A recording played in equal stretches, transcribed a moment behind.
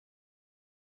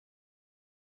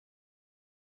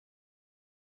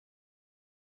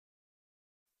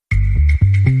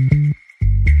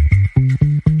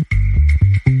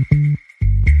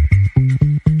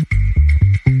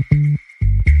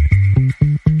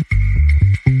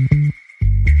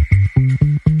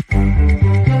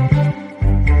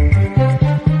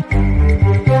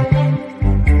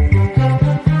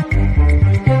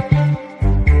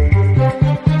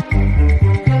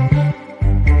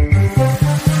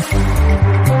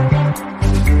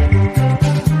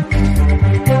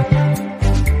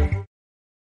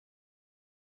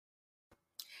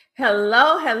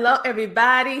Hello,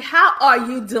 everybody. How are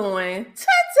you doing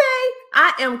today?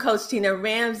 I am Coach Tina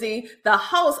Ramsey, the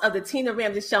host of the Tina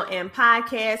Ramsey Show and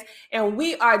Podcast, and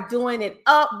we are doing it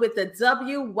up with the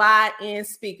WYN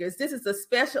speakers. This is a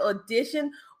special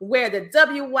edition where the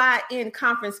WYN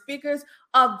conference speakers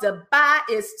of Dubai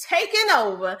is taking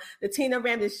over the Tina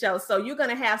Ramsey Show. So you're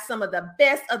going to have some of the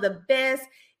best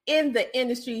in the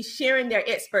industry sharing their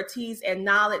expertise and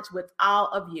knowledge with all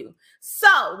of you.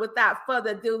 So without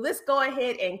further ado, let's go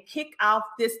ahead and kick off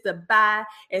this Dubai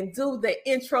and do the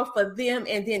intro for them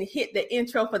and then hit the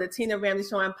intro for the Tina Ramsey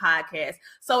Show and Podcast.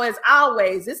 So as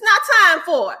always, it's not time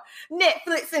for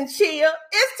Netflix and chill.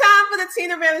 It's time for the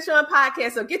Tina Ramsey Show and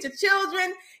Podcast. So get your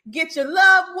children, get your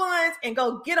loved ones, and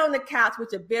go get on the couch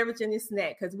with your beverage and your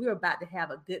snack because we're about to have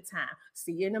a good time.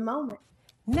 See you in a moment.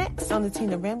 Next on the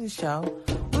Tina Ramsey Show,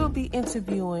 we'll be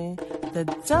interviewing the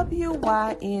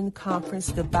WYN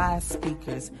Conference Dubai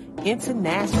Speakers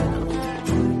International.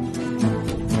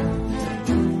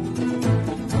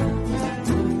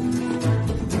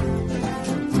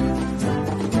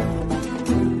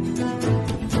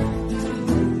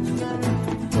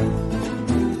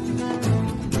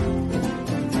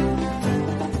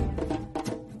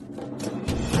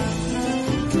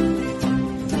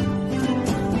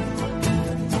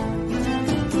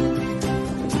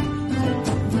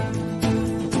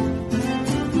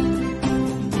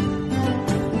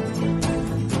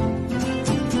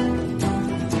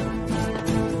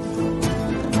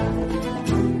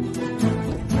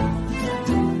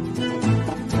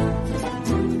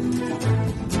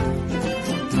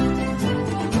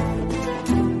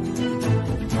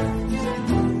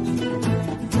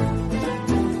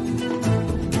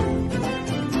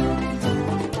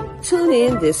 Tune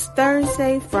in this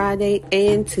Thursday, Friday,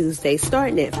 and Tuesday,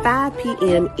 starting at 5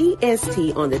 p.m.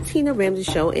 EST on the Tina Ramsey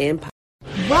Show and Podcast.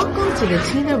 Welcome to the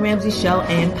Tina Ramsey Show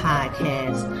and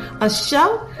Podcast, a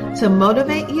show to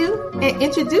motivate you and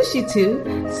introduce you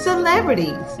to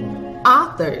celebrities,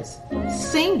 authors,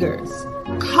 singers,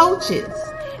 coaches,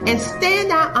 and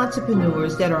standout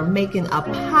entrepreneurs that are making a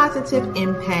positive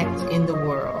impact in the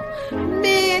world.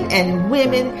 Men and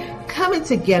women coming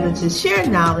together to share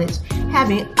knowledge,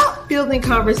 having upbuilding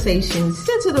conversations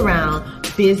centered around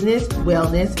business,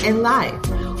 wellness, and life.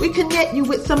 We connect you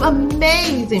with some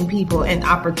amazing people and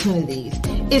opportunities.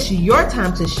 It's your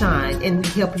time to shine, and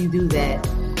we help you do that.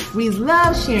 We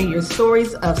love sharing your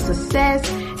stories of success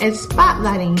and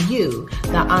spotlighting you,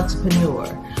 the entrepreneur.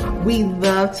 We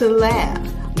love to laugh.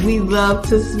 We love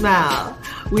to smile.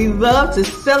 We love to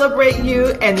celebrate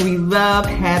you, and we love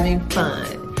having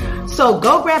fun. So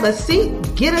go grab a seat,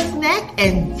 get a snack,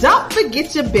 and don't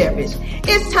forget your beverage.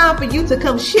 It's time for you to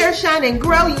come share, shine, and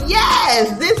grow.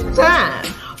 Yes, this time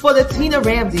for the Tina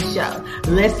Ramsey Show.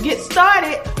 Let's get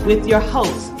started with your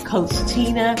host, Coach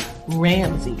Tina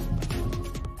Ramsey.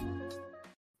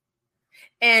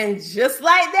 And just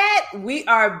like that, we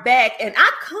are back, and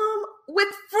I come with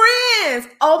friends.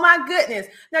 Oh my goodness.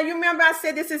 Now you remember I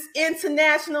said this is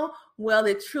international? Well,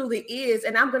 it truly is.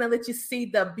 And I'm going to let you see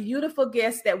the beautiful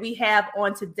guests that we have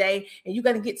on today, and you're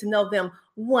going to get to know them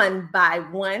one by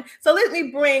one. So let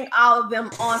me bring all of them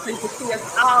on so you can see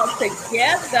us all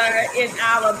together in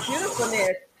our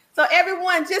beautifulness. So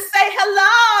everyone just say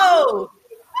hello.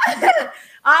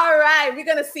 All right. We're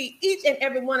going to see each and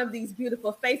every one of these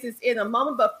beautiful faces in a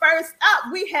moment. But first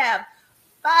up, we have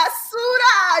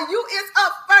Basuda. You is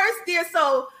up first, dear.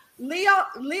 So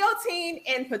Leotine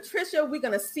and Patricia, we're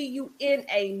going to see you in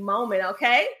a moment,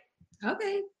 okay?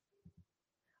 Okay.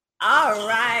 All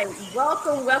right.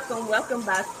 Welcome,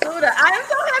 Basuda. I am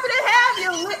so happy to have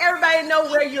you. Let everybody know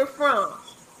where you're from.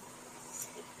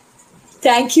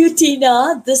 Thank you,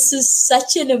 Tina. This is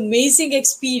such an amazing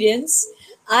experience.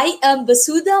 I am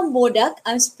Basuda Modak.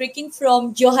 I'm speaking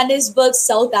from Johannesburg,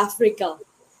 South Africa.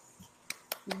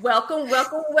 Welcome.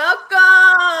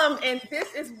 And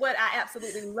this is what I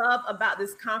absolutely love about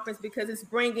this conference because it's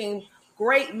bringing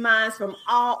great minds from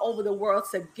all over the world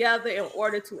together in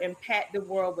order to impact the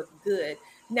world with good.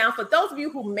 Now, for those of you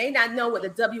who may not know what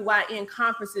the WYN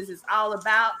conferences is all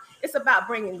about, it's about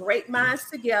bringing great minds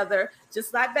together,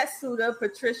 just like Basuda,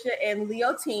 Patricia, and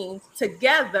Leotine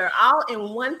together, all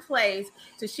in one place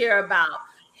to share about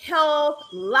health,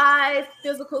 life,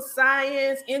 physical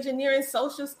science, engineering,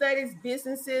 social studies,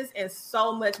 businesses, and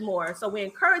so much more. So we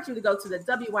encourage you to go to the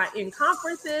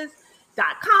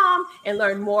WYNconferences.com and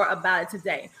learn more about it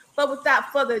today. But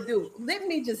without further ado, let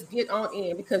me just get on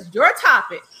in because your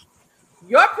topic,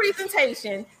 your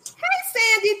presentation. Hey,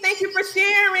 Sandy, thank you for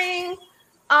sharing.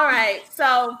 All right,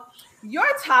 so your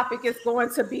topic is going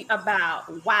to be about,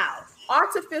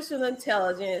 artificial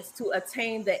intelligence to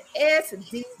attain the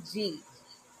SDGs.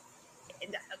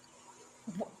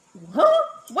 Huh?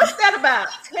 What's that about?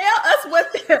 Tell us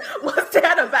what's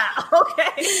that about,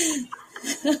 okay?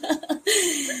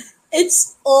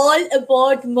 It's all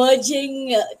about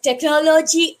merging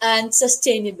technology and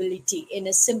sustainability in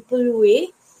a simple way.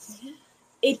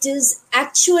 It's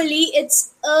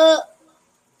a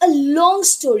long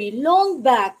story, long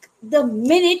back. The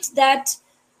minute that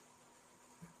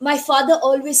my father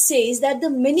always says that the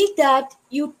minute that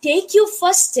you take your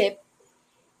first step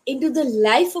into the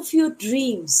life of your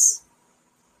dreams,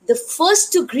 the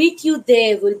first to greet you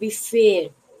there will be fear.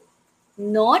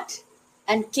 Nod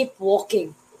and keep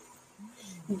walking.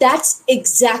 That's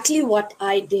exactly what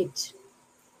I did.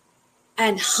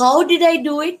 And how did I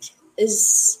do it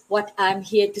is what I'm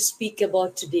here to speak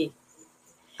about today.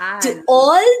 To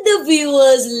all the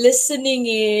viewers listening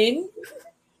in,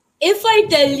 if I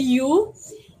tell you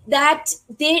that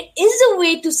there is a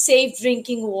way to save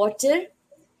drinking water,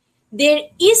 there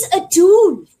is a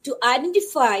tool to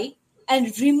identify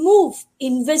and remove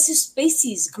invasive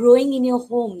species growing in your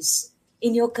homes,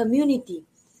 in your community.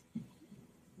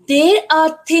 There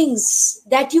are things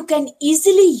that you can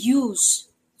easily use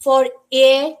for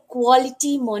air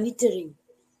quality monitoring.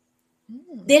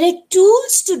 There are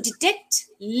tools to detect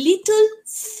little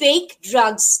fake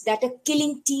drugs that are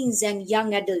killing teens and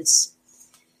young adults,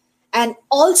 and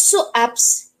also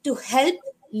apps to help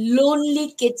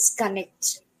lonely kids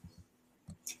connect.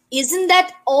 Isn't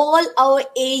that all our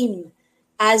aim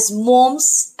as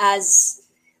moms, as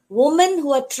women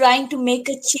who are trying to make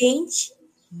a change?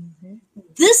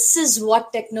 This is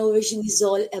what Technovision is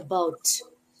all about.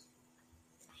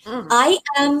 I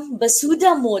am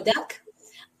Basudha Modak.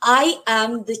 I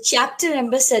am the chapter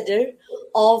ambassador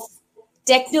of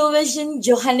Technovision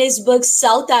Johannesburg,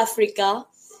 South Africa,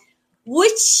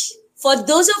 which, for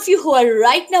those of you who are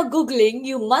right now Googling,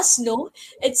 you must know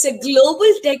it's a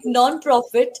global tech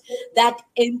non-profit that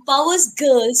empowers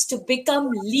girls to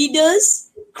become leaders,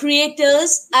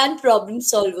 creators, and problem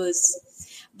solvers.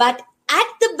 But at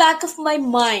the back of my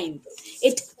mind,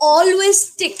 it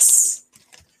always ticks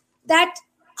that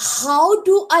how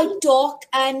do I talk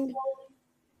and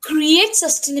create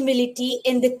sustainability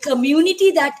in the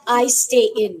community that I stay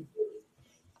in?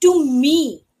 To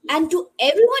me and to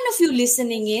every one of you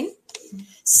listening in,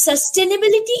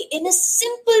 sustainability in a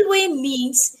simple way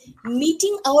means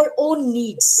meeting our own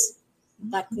needs,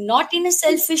 but not in a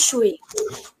selfish way,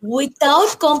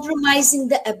 without compromising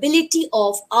the ability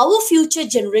of our future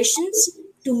generations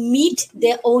to meet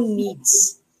their own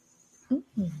needs.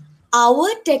 Our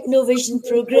Technovision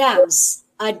programs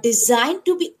are designed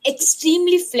to be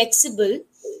extremely flexible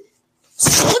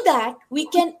so that we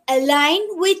can align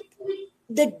with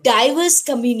the diverse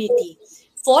community.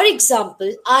 For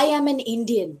example, I am an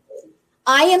Indian.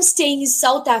 I am staying in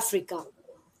South Africa.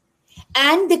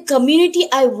 And the community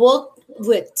I work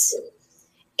with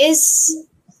is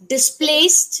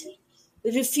displaced,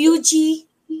 refugee,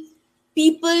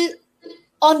 people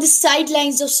on the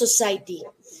sidelines of society.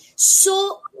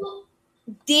 So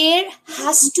there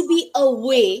has to be a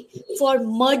way for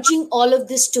merging all of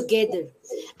this together.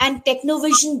 And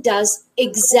Technovision does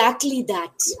exactly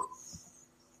that.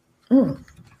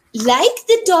 Like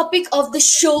the topic of the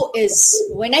show is,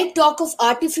 when I talk of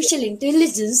artificial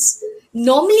intelligence,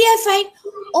 normally I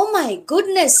find, oh my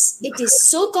goodness, it is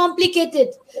so complicated.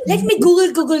 Let me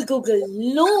Google.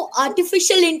 No,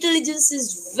 artificial intelligence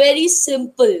is very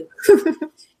simple.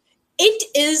 It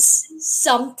is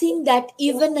something that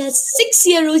even a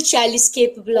 6-year-old child is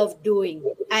capable of doing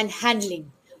and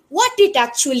handling. What it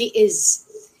actually is.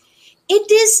 It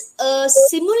is a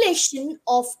simulation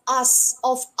of us,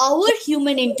 of our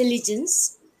human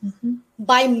intelligence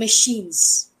by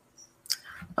machines.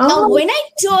 Now, when I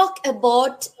talk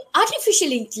about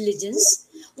artificial intelligence,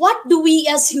 what do we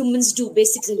as humans do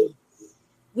basically?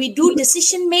 We do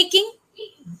decision making.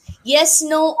 Yes,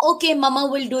 no, okay, mama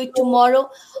will do it tomorrow.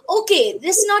 Okay,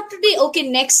 this not today, okay,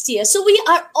 next year. So we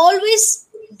are always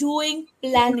doing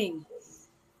planning.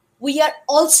 We are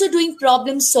also doing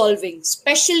problem solving,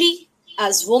 especially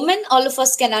as women. All of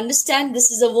us can understand this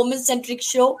is a woman-centric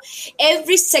show.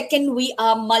 Every second we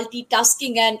are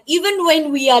multitasking, and even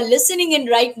when we are listening in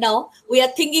right now, we are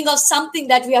thinking of something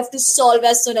that we have to solve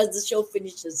as soon as the show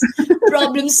finishes.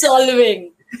 Problem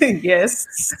solving. Yes.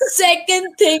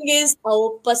 Second thing is our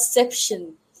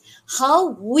perception. How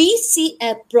we see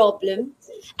a problem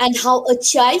and how a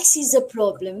child sees a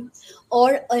problem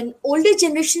or an older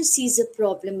generation sees a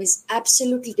problem is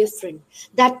absolutely different.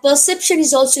 That perception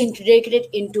is also integrated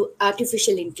into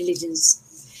artificial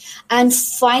intelligence. And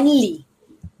finally,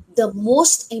 the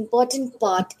most important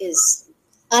part is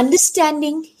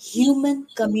understanding human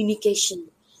communication.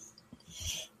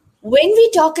 When we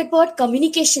talk about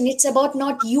communication, it's about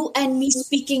not you and me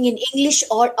speaking in English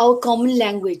or our common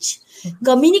language.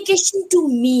 Communication to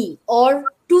me or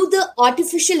to the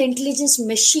artificial intelligence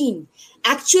machine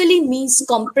actually means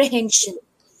comprehension,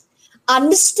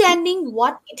 understanding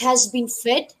what it has been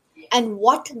fed and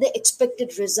what the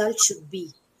expected result should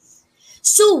be.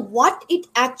 So what it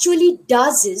actually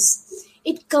does is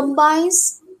it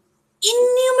combines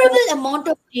innumerable amount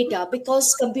of data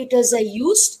because computers are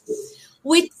used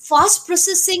with fast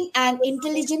processing and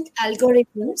intelligent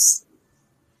algorithms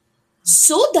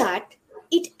so that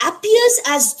it appears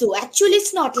as though, actually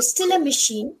it's not, it's still a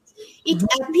machine. It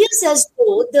appears as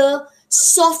though the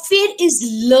software is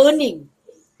learning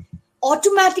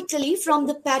automatically from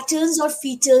the patterns or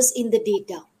features in the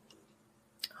data.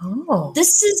 Oh.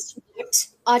 This is what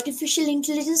artificial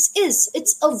intelligence is.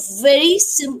 It's a very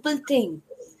simple thing.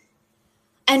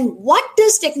 And what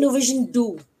does Technovision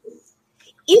do?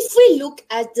 If we look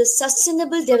at the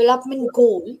Sustainable Development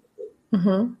Goal,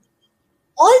 all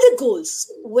the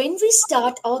goals, when we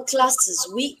start our classes,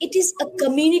 it is a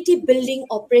community building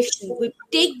operation. We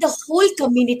take the whole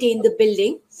community in the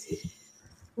building.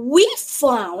 We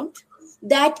found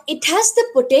that it has the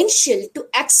potential to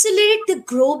accelerate the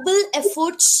global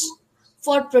efforts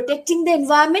for protecting the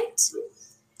environment,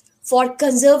 for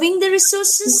conserving the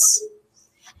resources,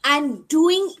 and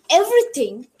doing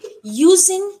everything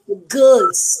using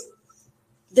girls.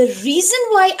 The reason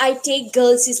why I take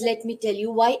girls is, let me tell you,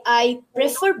 why I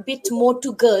prefer a bit more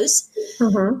to girls.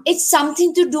 It's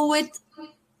something to do with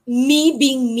me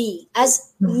being me.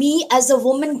 As a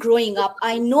woman growing up,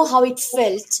 I know how it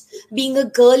felt being a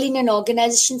girl in an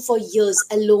organization for years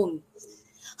alone.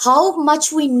 How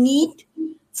much we need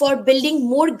for building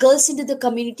more girls into the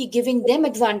community, giving them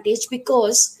advantage,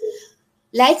 because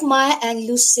like Maya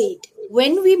Angelou said,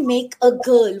 when we build a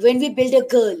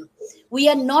girl, we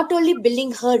are not only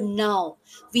building her now,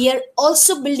 we are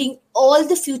also building all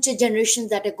the future generations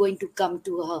that are going to come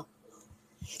to her.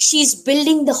 She's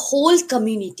building the whole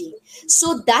community.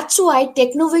 So that's why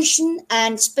Technovision,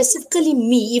 and specifically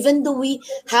me, even though we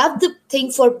have the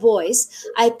thing for boys,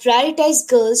 I prioritize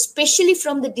girls, especially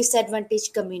from the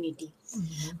disadvantaged community,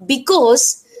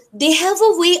 because they have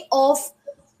a way of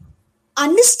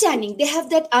understanding, they have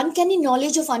that uncanny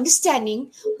knowledge of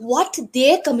understanding what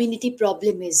their community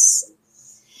problem is.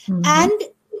 And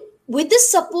with the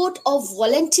support of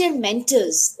volunteer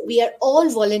mentors, we are all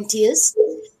volunteers,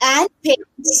 and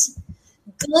parents,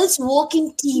 girls work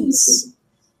in teams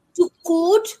to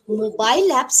code mobile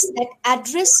apps that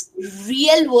address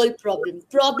real world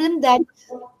problem that,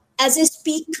 as I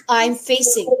speak, I'm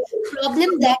facing,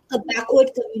 problem that a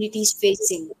backward community is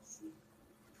facing.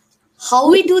 How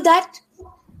we do that?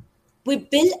 We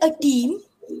build a team,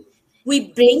 we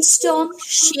brainstorm,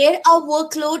 share our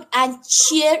workload, and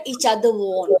cheer each other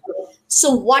on.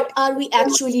 So what are we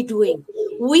actually doing?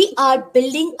 We are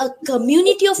building a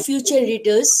community of future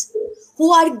leaders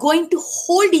who are going to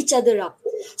hold each other up.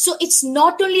 So it's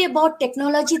not only about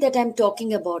technology that I'm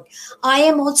talking about. I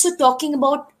am also talking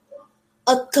about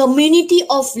a community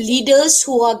of leaders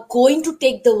who are going to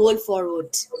take the world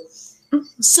forward.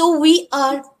 So we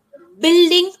are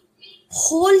building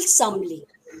wholesomely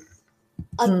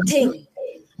a thing,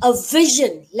 a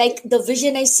vision, like the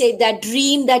vision I said, that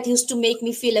dream that used to make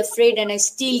me feel afraid, and I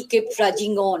still keep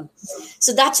trudging on.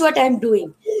 So that's what I'm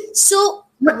doing. So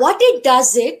what it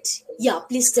does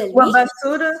please tell me. Well,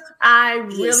 Vasudha, I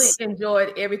really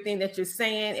enjoyed everything that you're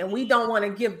saying, and we don't want to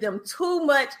give them too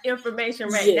much information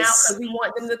now, because we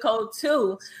want them to go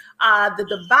to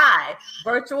the Dubai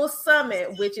Virtual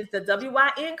Summit, which is the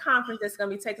WYN conference that's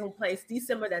going to be taking place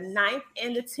December the 9th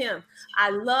and the 10th. I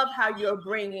love how you're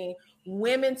bringing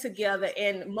women together,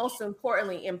 and most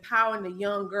importantly, empowering the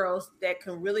young girls that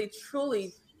can really,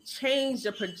 truly change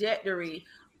the trajectory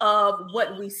of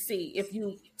what we see if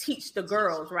you teach the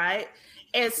girls, right?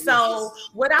 And so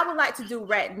what I would like to do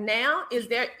right now, is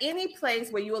there any place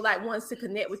where you would like ones to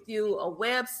connect with you, a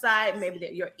website, maybe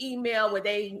your email, where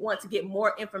they want to get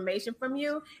more information from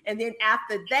you? And then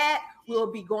after that,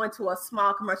 we'll be going to a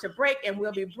small commercial break, and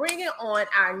we'll be bringing on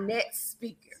our next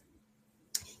speaker.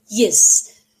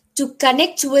 Yes. To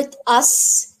connect with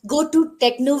us, go to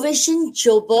Technovision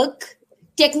Joburg,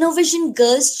 Technovision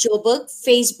Girls Joburg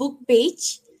Facebook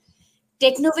page,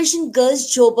 Technovision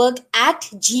Girls Joburg at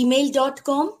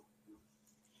gmail.com.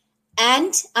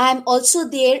 And I'm also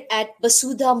there at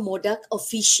Vasudha Modak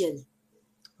Official.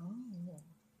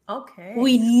 Okay.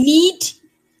 We need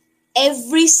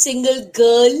every single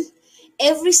girl,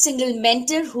 every single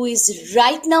mentor who is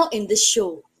right now in the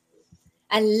show.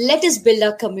 And let us build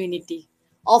our community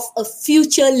of a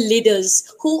future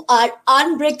leaders who are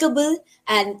unbreakable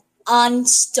and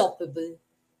unstoppable.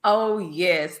 Oh,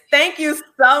 yes. Thank you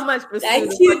so much,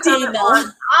 Thank you, for coming Tina.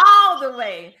 on all the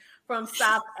way from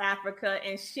South Africa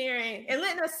and sharing and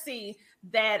letting us see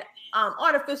that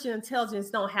artificial intelligence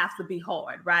don't have to be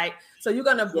hard, right? So you're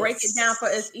going to break it down for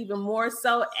us even more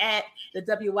so at the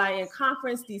WYN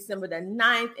conference, December the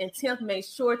 9th and 10th. Make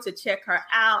sure to check her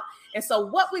out. And so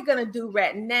what we're going to do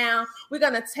right now, we're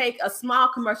going to take a small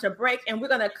commercial break and we're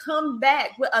going to come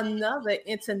back with another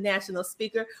international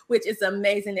speaker, which is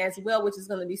amazing as well, which is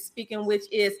going to be speaking, which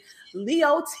is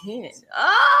Leotine.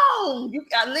 Oh, you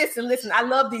got listen. I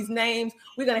love these names.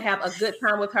 We're going to have a good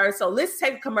time with her. So let's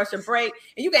take a commercial break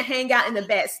and you can hang out in the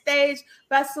backstage,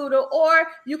 Basuda, or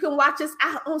you can watch us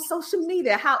out on social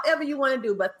media, however you want to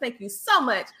do. But thank you so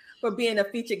much for being a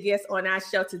featured guest on our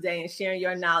show today and sharing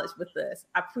your knowledge with us.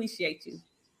 I appreciate you.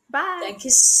 Bye. Thank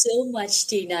you so much,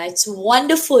 Tina. It's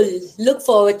wonderful. Look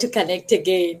forward to connect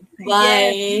again.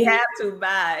 Bye. Yes, you have to.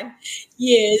 Bye.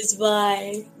 Yes,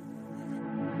 bye.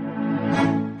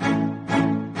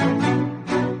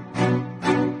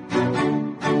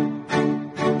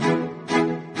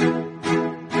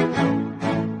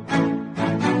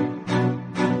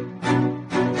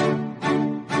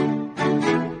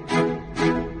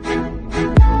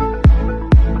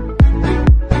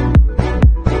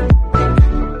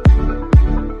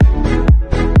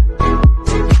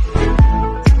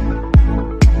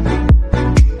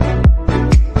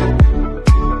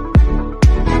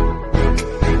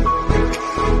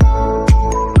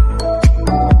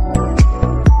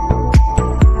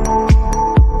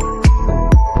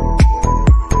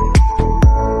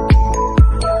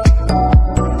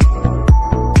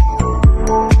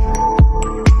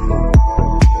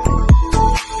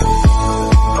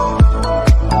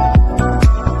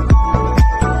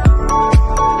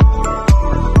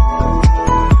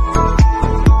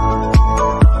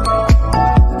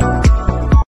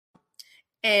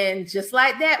 And just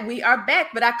like that, we are back.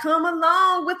 But I come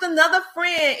along with another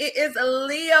friend. It is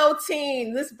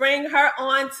Leotine. Let's bring her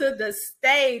onto the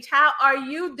stage. How are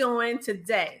you doing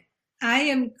today? I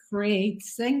am great.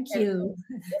 Thank you.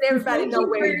 Let everybody know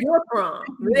where you're from.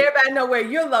 Let everybody know where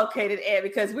you're located at,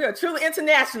 because we are truly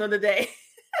international today.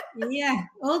 Yeah,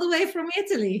 all the way from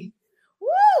Italy.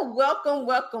 Woo!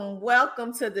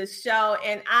 Welcome to the show.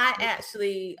 And I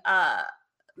actually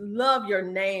love your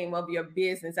name of your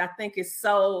business. I think it's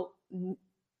so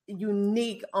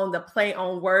unique on the play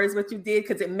on words what you did,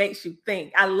 because it makes you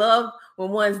think. I love when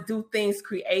ones do things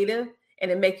creative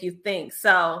and it make you think.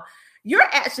 So you're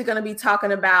actually going to be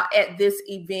talking about at this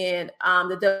event,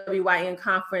 the WYN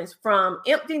conference, from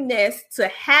empty nest to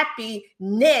happy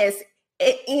nest,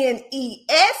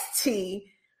 NEST,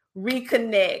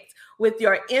 reconnect with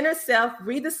your inner self,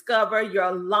 rediscover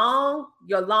your long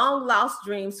lost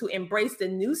dreams to embrace the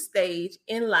new stage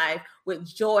in life with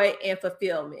joy and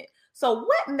fulfillment. So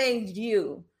what made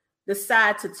you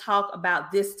decide to talk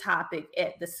about this topic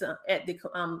at the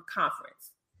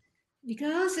conference?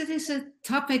 Because it is a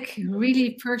topic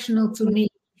really personal to me,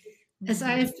 as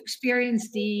I've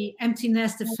experienced the empty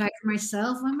nest effect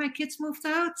myself when my kids moved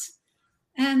out.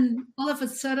 And all of a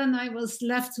sudden, I was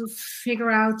left to figure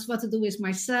out what to do with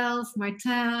myself, my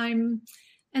time.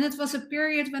 And it was a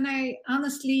period when I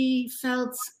honestly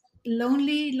felt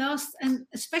lonely, lost, and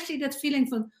especially that feeling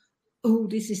from, oh,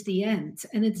 this is the end,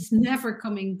 and it's never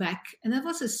coming back. And that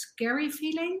was a scary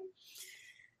feeling.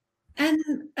 And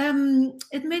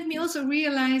it made me also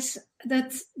realize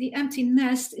that the empty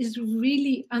nest is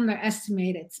really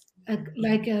underestimated.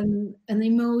 Like an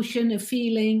emotion, a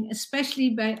feeling,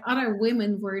 especially by other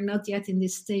women who are not yet in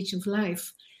this stage of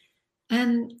life.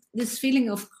 And this feeling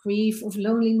of grief, of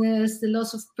loneliness, the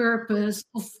loss of purpose,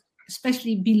 of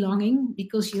especially belonging,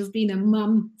 because you've been a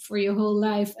mom for your whole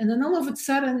life. And then all of a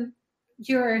sudden,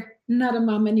 you're not a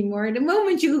mom anymore. The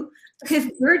moment you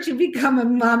give birth, you become a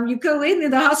mom. You go in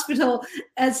the hospital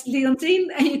as Leontine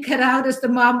and you get out as the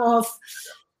mom of.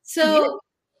 So... Yeah.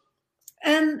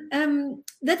 And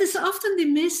that is often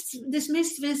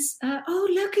dismissed with, oh,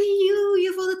 lucky you,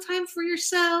 you have all the time for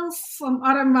yourself. From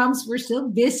other moms, we're still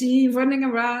busy running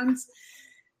around.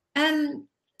 And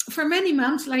for many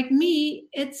moms like me,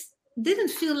 it didn't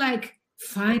feel like,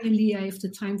 finally, I have the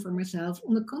time for myself.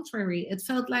 On the contrary, it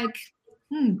felt like,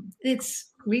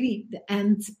 it's really the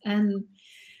end. And,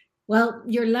 well,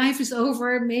 your life is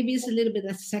over. Maybe it's a little bit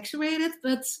exaggerated,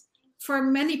 but for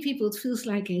many people, it feels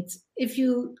like it. If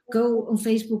you go on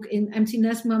Facebook in Empty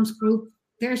Nest Moms group,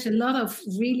 there's a lot of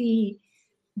really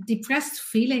depressed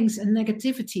feelings and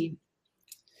negativity.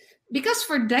 Because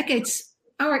for decades,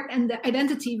 our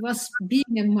identity was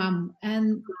being a mom.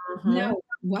 And now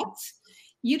what?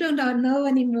 you don't know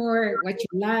anymore what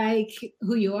you like,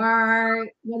 who you are,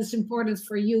 what is important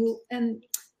for you. And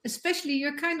especially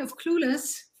you're kind of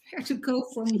clueless where to go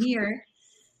from here,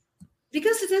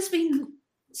 because it has been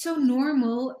so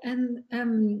normal. And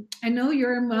I know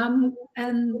you're a mom,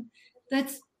 and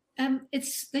that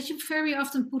it's that you very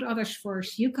often put others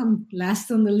first. You come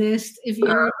last on the list if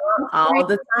you're all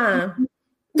the time.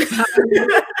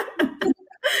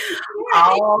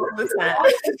 All the time.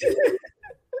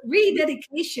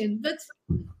 Rededication, but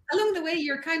along the way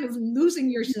you're kind of losing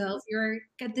yourself. You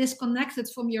get disconnected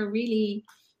from your really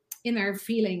inner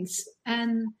feelings,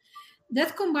 and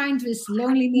that combined with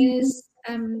loneliness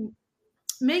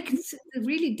makes it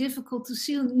really difficult to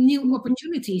see new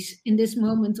opportunities in this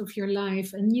moment of your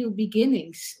life and new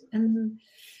beginnings. And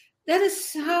that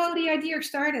is how the idea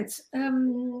started.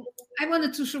 I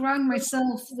wanted to surround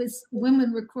myself with women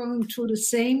who were going through the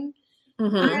same.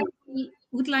 I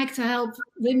would like to help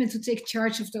women to take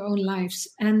charge of their own lives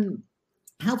and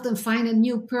help them find a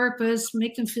new purpose,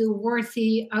 make them feel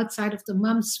worthy outside of the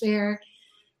mom sphere,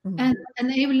 and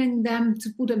enabling them to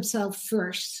put themselves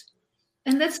first.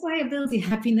 And that's why I built the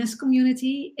Happiness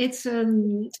Community. It's a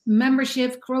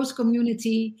membership growth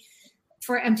community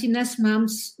for empty nest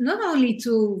moms, not only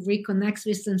to reconnect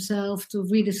with themselves, to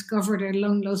rediscover their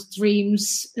long lost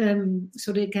dreams,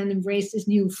 so they can embrace this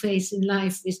new phase in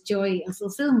life with joy and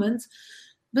fulfillment,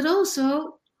 but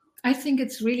also I think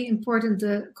it's really important,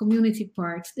 the community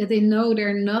part, that they know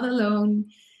they're not alone,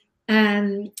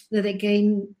 and that they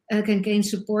can gain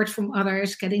support from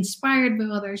others, get inspired by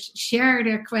others, share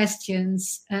their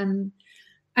questions. And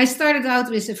I started out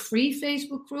with a free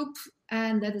Facebook group,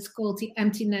 and that is called the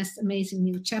Empty Nest Amazing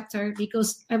New Chapter,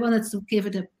 because I wanted to give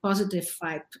it a positive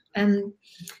vibe. And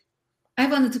I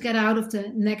wanted to get out of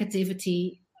the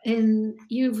negativity. And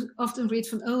you often read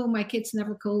from, oh, my kids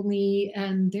never call me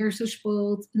and they're so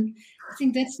spoiled. And I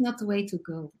think that's not the way to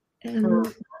go.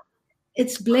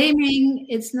 It's blaming,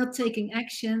 it's not taking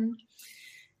action.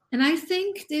 And I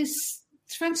think this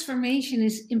transformation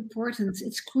is important.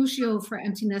 It's crucial for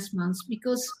empty nest moms,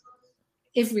 because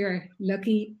if we're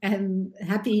lucky and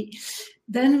happy,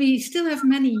 then we still have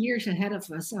many years ahead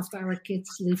of us after our kids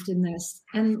leave the nest.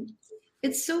 And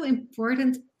it's so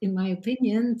important, in my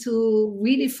opinion, to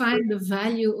really find the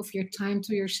value of your time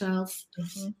to yourself,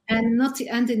 and not to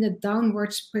end in a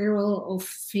downward spiral of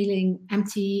feeling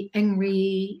empty,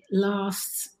 angry,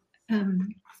 lost.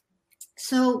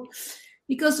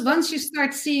 Because once you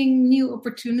start seeing new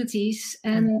opportunities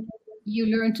and you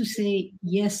learn to say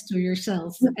yes to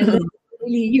yourself, and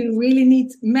you really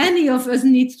need, many of us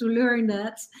need to learn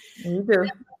that. We do.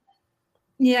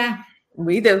 Yeah.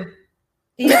 We do.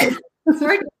 Yeah.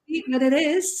 But it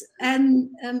is, and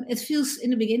it feels, in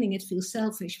the beginning, it feels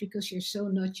selfish because you're so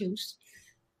not used.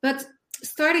 But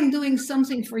starting doing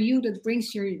something for you that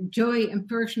brings your joy and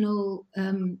personal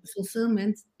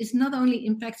fulfillment is not only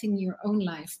impacting your own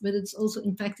life, but it's also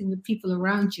impacting the people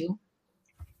around you.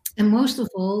 And most of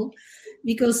all,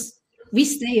 because we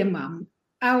stay a mom,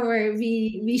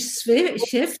 we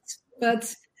shift,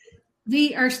 but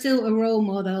we are still a role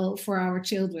model for our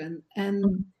children.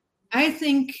 And I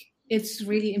think it's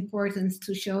really important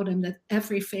to show them that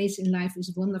every phase in life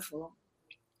is wonderful,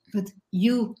 but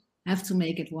you have to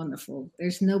make it wonderful.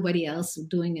 There's nobody else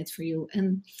doing it for you.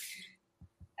 And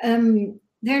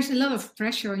there's a lot of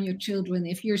pressure on your children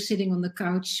if you're sitting on the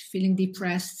couch feeling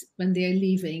depressed when they're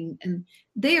leaving, and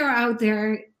they are out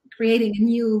there creating a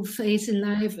new phase in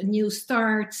life, a new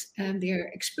start, and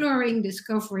they're exploring,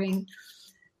 discovering,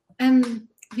 and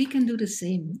we can do the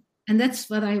same. And that's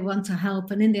what I want to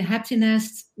help. And in the Happy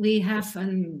Nest, we have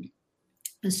a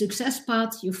success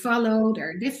path you follow. There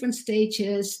are different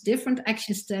stages, different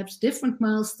action steps, different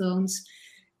milestones.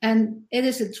 And it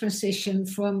is a transition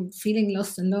from feeling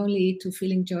lost and lonely to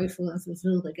feeling joyful and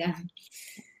fulfilled again.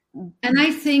 And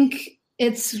I think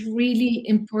it's really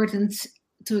important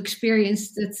to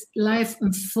experience that life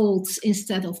unfolds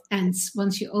instead of ends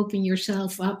once you open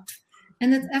yourself up,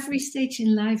 and that every stage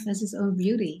in life has its own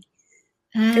beauty.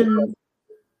 And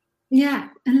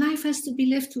life has to be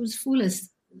lived to its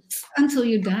fullest until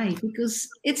you die, because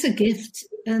it's a gift.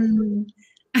 And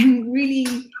I'm really,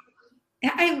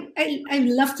 I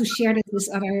love to share that with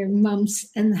other moms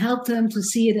and help them to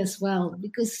see it as well,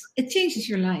 because it changes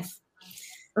your life.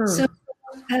 So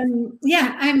I'm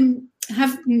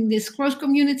having this growth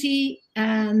community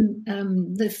and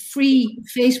the free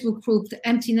Facebook group, the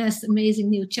Empty Nest Amazing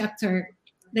New Chapter.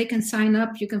 They can sign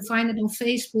up. You can find it on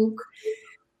Facebook.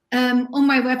 On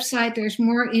my website, there's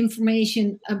more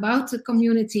information about the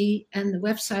community, and the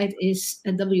website is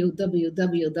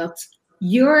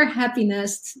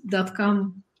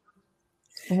www.yourhappiness.com.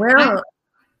 Well,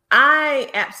 I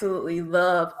absolutely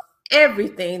love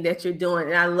everything that you're doing.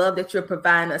 And I love that you're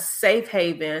providing a safe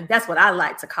haven. That's what I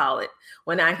like to call it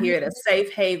when I hear it, a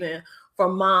safe haven for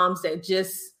moms that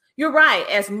just, you're right.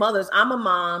 As mothers, I'm a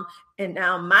mom, and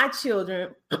now my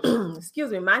children,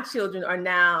 my children are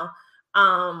now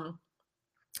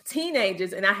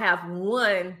teenagers, and I have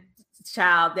one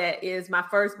child that is my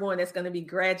firstborn that's going to be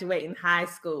graduating high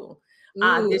school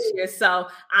this year. So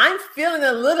I'm feeling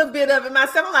a little bit of it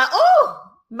myself. I'm like, oh,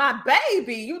 my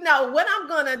baby, you know what I'm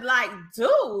gonna like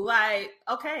do, like,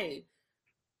 okay,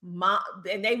 mom,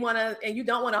 and they want to, and you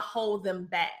don't want to hold them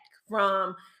back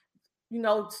from, you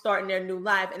know, starting their new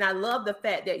life. And I love the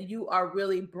fact that you are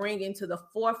really bringing to the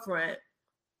forefront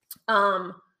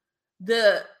because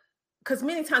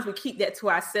many times we keep that to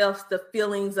ourselves, the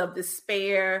feelings of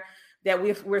despair, that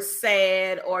we're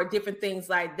sad or different things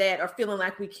like that, or feeling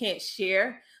like we can't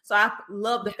share. So I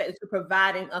love the fact that you're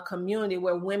providing a community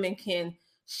where women can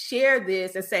share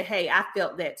this and say, hey, I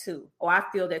felt that too, or I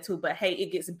feel that too, but hey,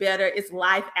 it gets better. It's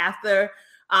life after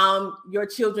your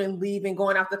children leaving,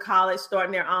 going off to college,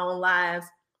 starting their own lives.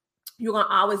 You're going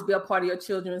to always be a part of your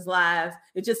children's lives.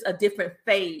 It's just a different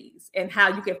phase and how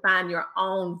you can find your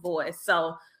own voice.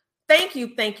 So thank you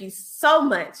so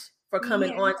much for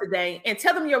coming on today, and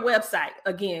tell them your website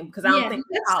again, because I don't think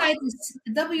the website is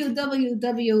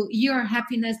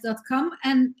www.yourhappiness.com.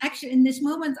 And actually, in this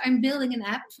moment, I'm building an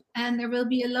app, and there will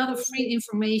be a lot of free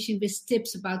information with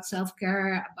tips about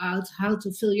self-care, about how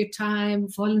to fill your time,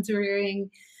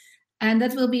 volunteering, and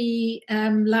that will be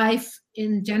live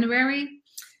in January.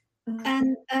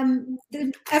 And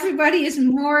everybody is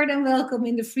more than welcome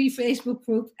in the free Facebook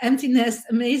group, Empty Nest,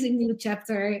 Amazing New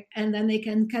Chapter, and then they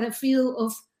can kind of feel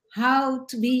of how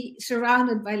to be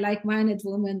surrounded by like-minded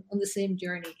women on the same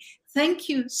journey. Thank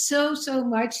you so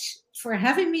much for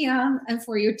having me on, and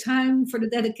for your time, for the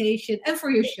dedication, and for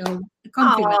your show.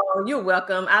 Oh, you're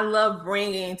welcome. I love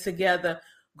bringing together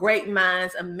great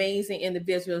minds, amazing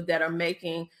individuals that are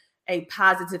making a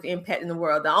positive impact in the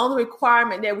world. The only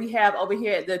requirement that we have over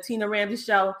here at the Tina Ramsey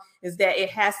Show is that it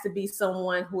has to be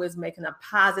someone who is making a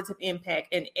positive impact.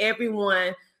 And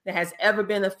everyone that has ever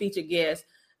been a featured guest,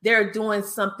 they're doing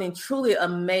something truly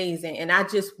amazing. And I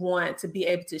just want to be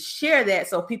able to share that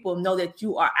so people know that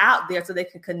you are out there, so they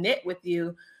can connect with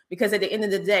you. Because at the end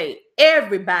of the day,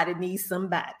 everybody needs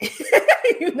somebody.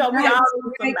 You know, we all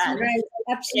need somebody. Right.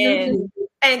 Absolutely.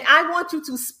 And I want you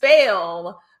to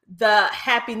spell the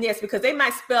happiness, because they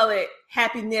might spell it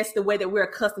happiness the way that we're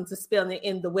accustomed to spelling it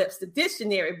in the Webster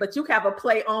Dictionary, but you have a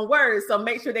play on words. So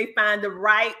make sure they find the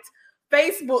right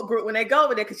Facebook group when they go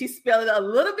over there, because she spelled it a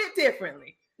little bit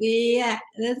differently. Yeah,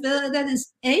 that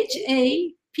is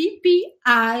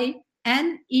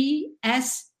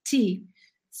HAPPINEST.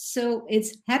 So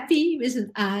it's happy with an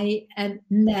I and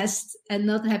nest, and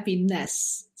not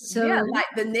happiness. So yeah, like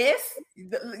the nest,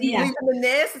 leaving the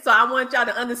nest. So I want y'all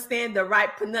to understand the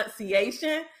right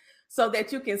pronunciation so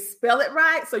that you can spell it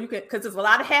right. So you can, because there's a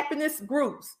lot of happiness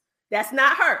groups. That's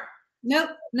not her. No.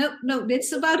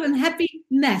 It's about a happy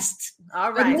nest.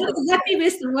 All right. But not happy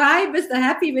with the Y, but the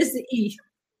happy with the E.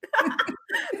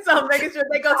 So making sure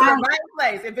they go to the right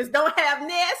place. If it don't have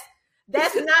nest,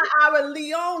 that's not our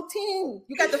Leon team.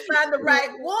 You got to find the right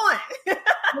one.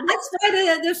 That's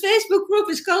why the Facebook group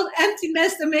is called Empty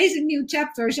Nest, Amazing New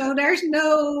Chapter. So there's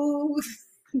no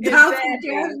doubt.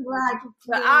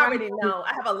 But I already know.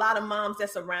 I have a lot of moms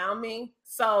that surround me,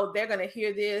 so they're going to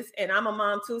hear this. And I'm a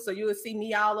mom too, so you will see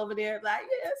me all over there like,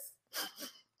 yes,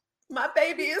 my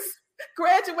baby is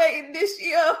graduating this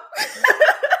year.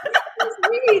 It's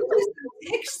really just a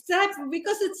big step,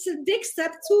 because it's a big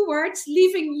step towards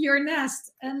leaving your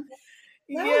nest, and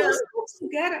all steps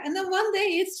together. And then one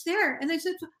day it's there, and they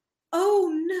said,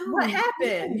 "Oh no, what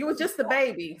happened? You were just a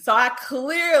baby." So I'm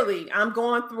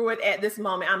going through it at this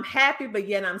moment. I'm happy, but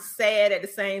yet I'm sad at the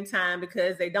same time,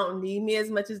 because they don't need me as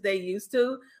much as they used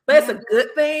to. But it's a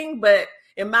good thing. But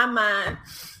in my mind,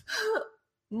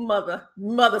 mother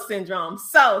syndrome.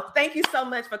 So thank you so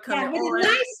much for coming on. The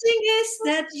nice thing is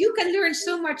that you can learn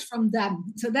so much from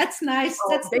them. So that's nice.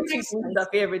 They teach me stuff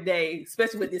every day,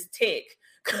 especially with this tech.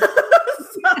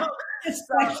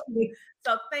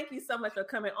 So thank you so much for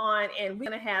coming on. And we're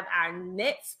going to have our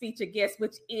next featured guest,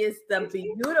 which is the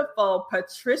beautiful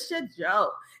Patricia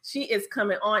Joe. She is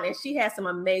coming on, and she has some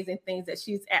amazing things that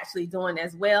she's actually doing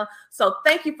as well. So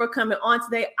thank you for coming on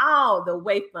today, all the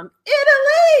way from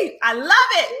Italy. I love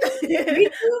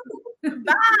it.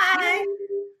 Bye.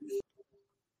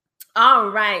 All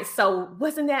right. So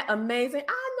wasn't that amazing?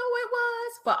 I know it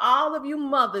was? For all of you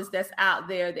mothers that's out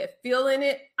there that feeling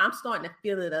it, I'm starting to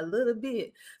feel it a little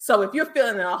bit. So if you're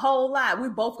feeling it a whole lot, we're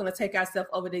both going to take ourselves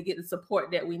over to get the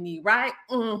support that we need, right?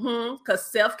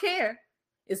 Because self-care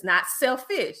is not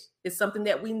selfish. It's something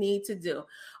that we need to do.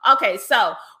 Okay,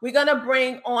 so we're going to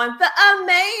bring on the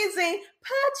amazing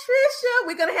Patricia.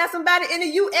 We're going to have somebody in the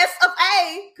US of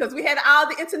A because we had all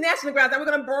the international grounds. And we're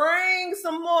going to bring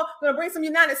some more. We're going to bring some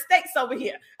United States over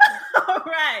here. All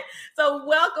right. So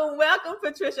welcome,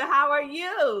 Patricia. How are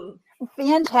you?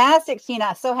 Fantastic,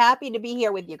 Tina. So happy to be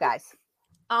here with you guys.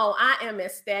 Oh, I am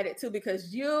ecstatic too, because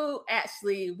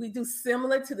we do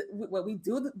similar to we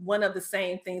do one of the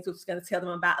same things, which is going to tell them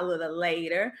about a little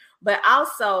later. But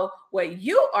also what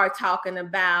you are talking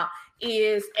about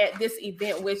is at this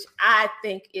event, which I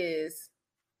think is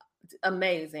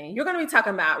amazing. You're going to be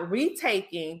talking about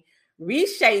retaking,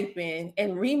 reshaping,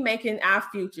 and remaking our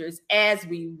futures as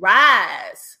we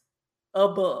rise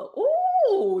above.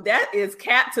 Ooh, that is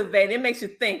captivating. It makes you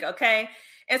think, okay?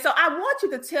 And so I want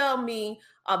you to tell me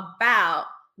about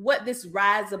what this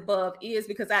Rise Above is,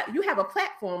 because you have a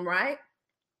platform, right?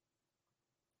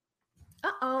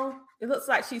 Uh-oh, it looks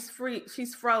like she's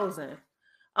frozen.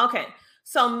 Okay,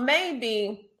 so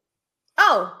maybe,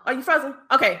 are you frozen?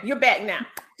 Okay, you're back now.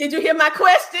 Did you hear my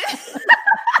question?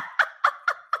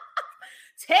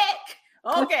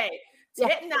 Okay,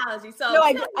 technology. So no,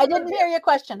 I didn't hear your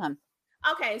question, hon.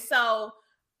 Okay, so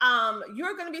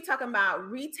you're going to be talking about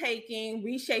retaking,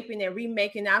 reshaping, and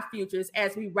remaking our futures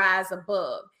as we rise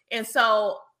above. And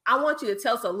so I want you to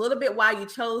tell us a little bit why you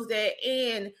chose that.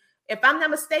 And if I'm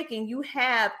not mistaken, you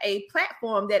have a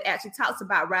platform that actually talks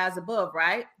about Rise Above,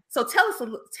 right? So tell us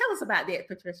about that,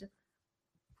 Patricia.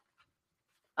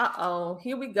 Uh-oh,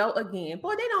 here we go again.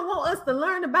 Boy, they don't want us to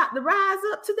learn about the Rise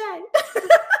Up today.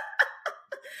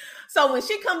 So when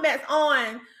she comes back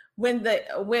on,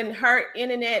 when her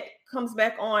internet comes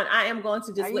back on, I am going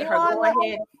to just let her go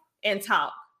ahead and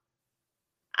talk.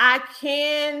 I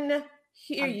can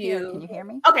hear you. Can you hear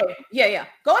me? Okay. Yeah.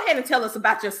 Go ahead and tell us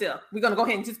about yourself. We're going to go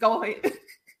ahead and just go ahead.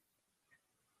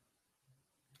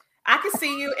 I can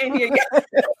see you and hear you.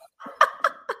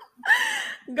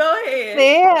 Go ahead.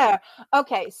 There.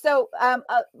 Okay. So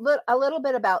a little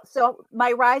bit about, so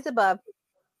my Rise Above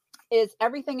is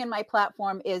everything in my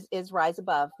platform is Rise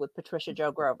Above with Patricia Jo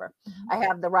Grover. Mm-hmm. I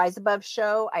have the Rise Above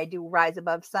show. I do Rise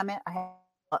Above Summit. I have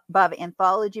Above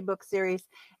Anthology book series.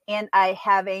 And I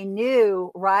have a new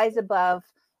Rise Above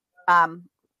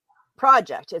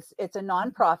project. It's a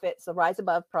nonprofit. It's the Rise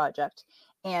Above Project.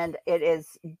 And it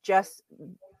is just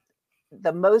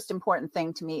the most important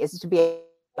thing to me is to be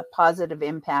a positive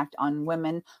impact on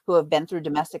women who have been through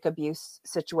domestic abuse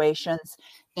situations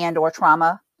and or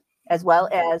trauma, as well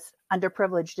as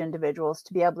underprivileged individuals,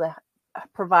 to be able to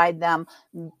provide them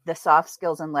the soft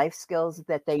skills and life skills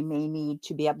that they may need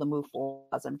to be able to move forward in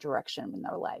a positive direction in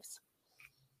their lives.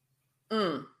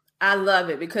 I love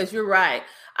it, because you're right.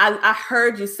 I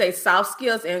heard you say soft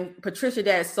skills, and Patricia,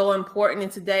 that is so important in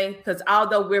today, because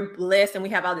although we're blessed and we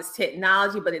have all this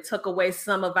technology, but it took away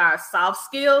some of our soft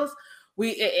skills.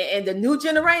 And the new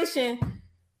generation,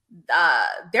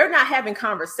 they're not having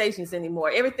conversations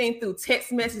anymore. Everything through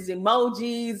text messages,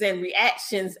 emojis, and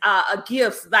reactions,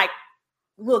 gifts, like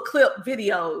little clip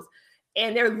videos,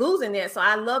 and they're losing that. So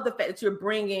I love the fact that you're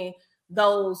bringing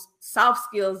those soft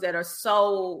skills that are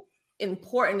so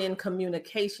important in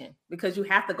communication, because you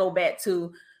have to go back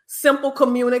to simple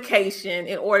communication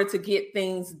in order to get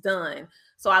things done.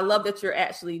 So I love that you're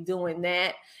actually doing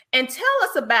that. And tell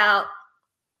us about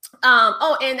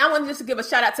and I want to just give a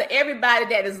shout out to everybody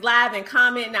that is live and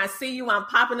commenting. I see you. I'm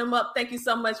popping them up. Thank you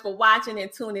so much for watching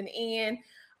and tuning in.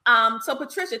 So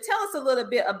Patricia, tell us a little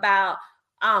bit about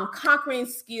Conquering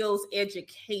Skills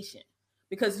Education,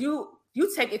 because you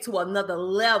take it to another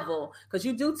level, because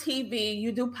you do TV,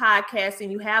 you do podcasting,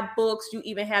 you have books, you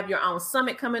even have your own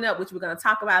summit coming up, which we're going to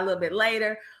talk about a little bit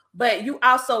later. But you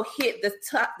also hit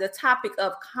the topic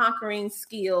of Conquering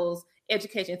Skills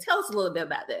Education. Tell us a little bit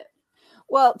about that.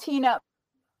 Well, Tina,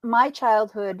 my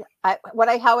childhood,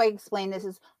 how I explain this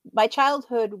is my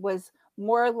childhood was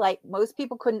more like most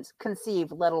people couldn't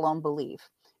conceive, let alone believe.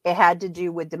 It had to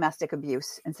do with domestic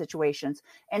abuse and situations,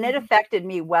 and it affected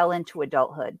me well into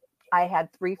adulthood. I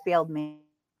had 3 failed marriages.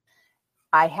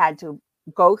 I had to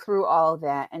go through all of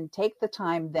that and take the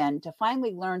time then to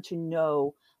finally learn to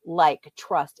know, like,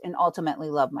 trust, and ultimately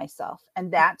love myself.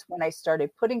 And that's when I started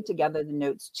putting together the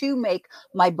notes to make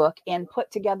my book and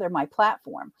put together my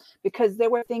platform, because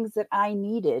there were things that I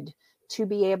needed to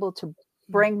be able to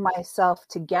bring myself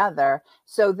together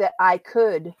so that I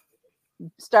could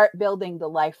start building the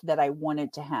life that I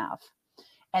wanted to have.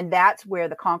 And that's where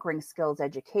the Conquering Skills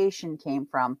education came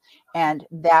from. And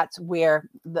that's where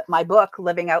my book,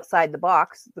 Living Outside the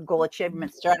Box, the Goal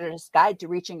Achievement Strategist Guide to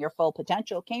Reaching Your Full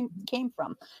Potential came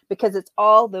from, because it's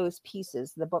all those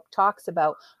pieces. The book talks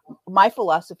about my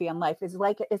philosophy on life is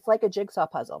it's like a jigsaw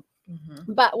puzzle.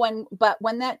 Mm-hmm. But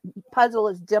when that puzzle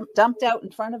is dumped out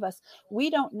in front of us, we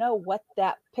don't know what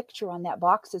that picture on that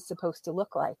box is supposed to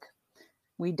look like.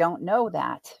 We don't know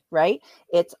that, right?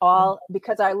 It's all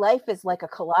because our life is like a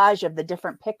collage of the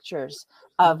different pictures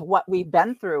of what we've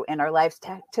been through in our lives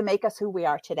to make us who we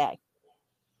are today.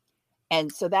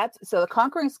 And so the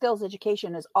Conquering Skills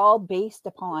education is all based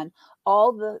upon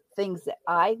all the things that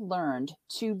I learned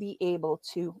to be able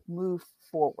to move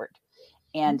forward.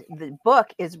 And the book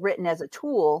is written as a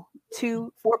tool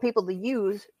for people to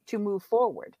use to move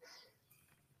forward.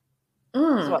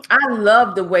 So, I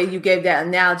love the way you gave that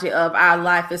analogy of our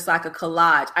life is like a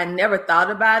collage. I never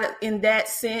thought about it in that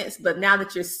sense, but now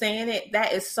that you're saying it,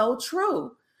 that is so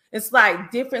true. It's like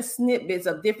different snippets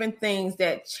of different things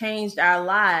that changed our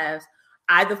lives,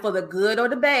 either for the good or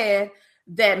the bad,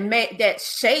 that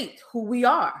shaped who we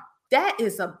are. That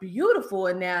is a beautiful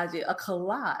analogy, a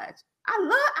collage. I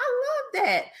love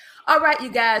that. All right, you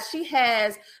guys, she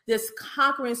has this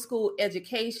Conquering School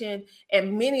education,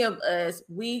 and many of us,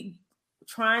 we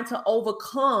trying to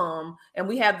overcome, and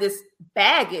we have this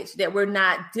baggage that we're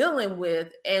not dealing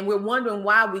with, and we're wondering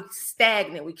why we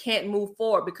stagnant. We can't move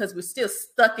forward because we're still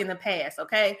stuck in the past.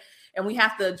 Okay. And we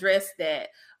have to address that.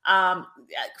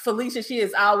 Felicia, she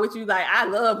is all with you. Like, I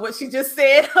love what she just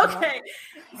said. Okay.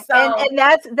 So, and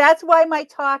that's why my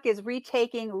talk is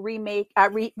retaking, reshaping,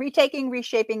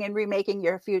 and remaking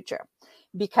your future,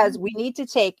 because we need to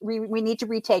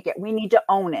retake it. We need to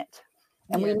own it.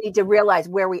 And we need to realize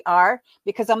where we are,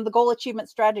 because I'm the goal achievement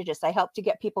strategist. I help to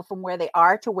get people from where they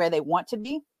are to where they want to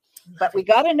be, but we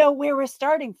got to know where we're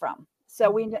starting from. So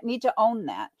we need to own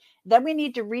that. Then we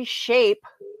need to reshape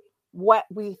what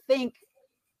we think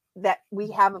that we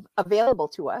have available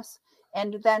to us,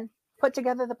 and then put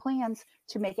together the plans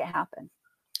to make it happen.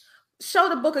 Show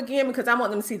the book again, because I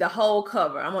want them to see the whole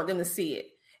cover. I want them to see it.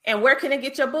 And where can they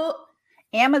get your book?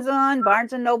 Amazon,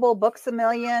 Barnes & Noble, Books A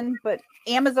Million, but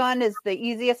Amazon is the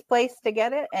easiest place to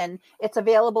get it, and it's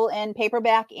available in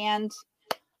paperback and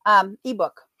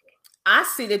ebook. I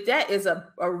see that is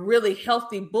a really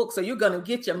healthy book, so you're going to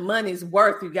get your money's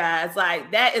worth, you guys.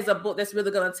 Like, that is a book that's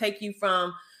really going to take you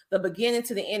from the beginning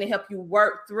to the end and help you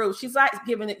work through. She's like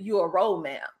giving you a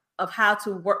roadmap of how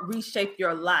to reshape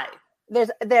your life.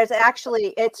 There's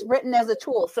actually, it's written as a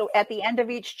tool. So at the end of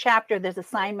each chapter, there's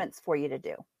assignments for you to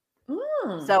do.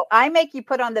 So I make you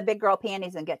put on the big girl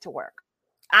panties and get to work.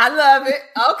 I love it.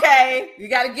 Okay. You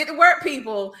got to get to work,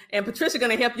 people. And Patricia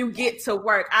going to help you get to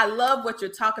work. I love what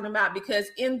you're talking about, because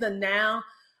in the now,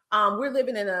 we're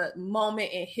living in a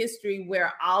moment in history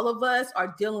where all of us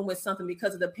are dealing with something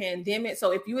because of the pandemic.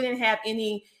 So if you didn't have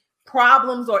any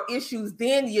problems or issues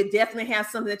then, you definitely have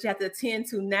something that you have to attend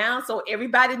to now. So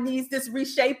everybody needs this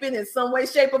reshaping in some way,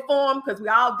 shape, or form, because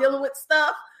we're all dealing with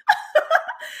stuff.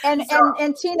 And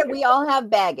Tina, we all have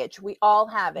baggage. We all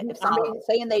have it. If somebody's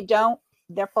saying they don't,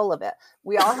 they're full of it.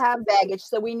 We all have baggage,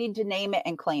 so we need to name it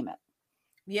and claim it.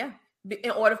 Yeah,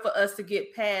 in order for us to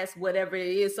get past whatever it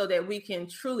is, so that we can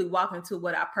truly walk into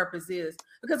what our purpose is.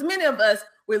 Because many of us,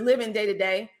 we're living day to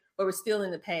day, but we're still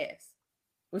in the past.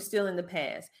 We're still in the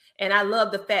past. And I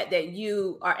love the fact that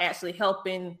you are actually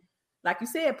helping, like you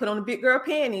said, put on the big girl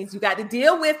panties. You got to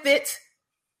deal with it,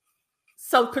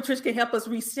 so Patricia can help us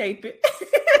reshape it.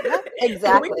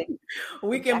 Exactly.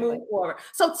 we can move forward.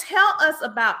 So tell us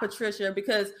about Patricia,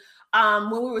 because when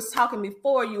we were talking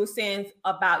before, you were saying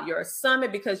about your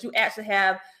summit, because you actually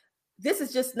have, this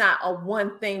is just not a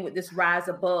one thing with this Rise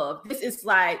Above. This is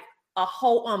like a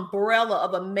whole umbrella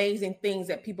of amazing things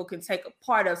that people can take a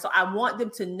part of. So I want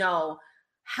them to know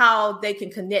how they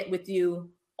can connect with you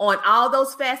on all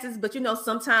those facets, but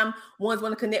sometimes ones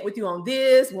want to connect with you on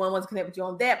this, one wants to connect with you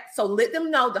on that. So let them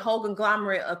know the whole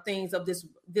conglomerate of things of this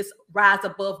Rise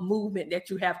Above movement that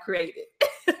you have created.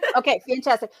 Okay,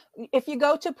 fantastic. If you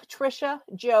go to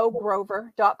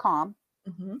patriciajogrover.com,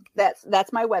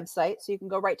 that's my website. So you can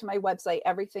go right to my website.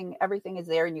 Everything is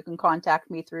there, and you can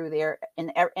contact me through there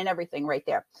and everything right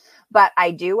there. But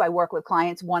I work with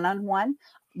clients one-on-one,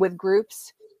 with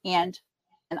groups, and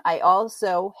I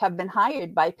also have been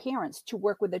hired by parents to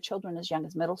work with their children as young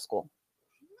as middle school.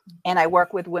 And I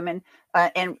work with women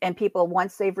and people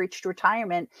once they've reached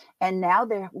retirement, and now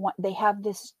they've had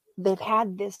this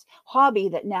hobby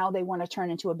that now they want to turn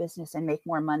into a business and make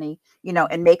more money,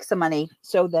 and make some money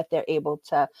so that they're able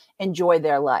to enjoy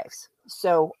their lives.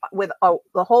 So with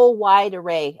the whole wide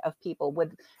array of people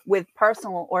with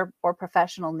personal or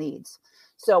professional needs.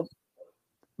 So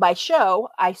my show,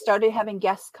 I started having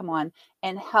guests come on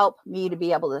and help me to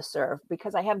be able to serve,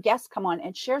 because I have guests come on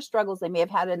and share struggles they may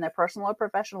have had in their personal or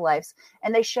professional lives,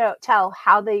 and they tell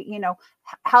how they,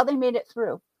 how they made it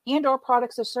through, and or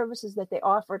products or services that they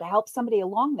offer to help somebody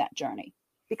along that journey.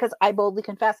 Because I boldly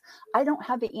confess, I don't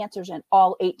have the answers in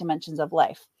all 8 dimensions of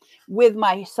life. With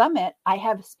my summit, I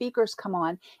have speakers come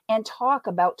on and talk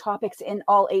about topics in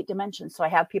all 8 dimensions. So I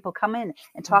have people come in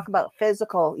and talk about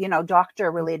physical,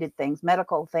 doctor related things,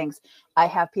 medical things. I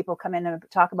have people come in and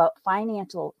talk about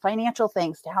financial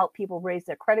things to help people raise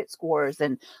their credit scores,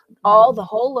 and all the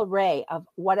whole array of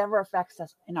whatever affects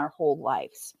us in our whole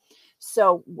lives.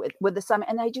 So with the summit,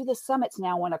 and I do the summits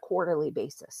now on a quarterly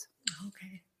basis.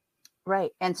 Okay.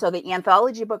 Right. And so the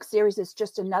anthology book series is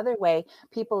just another way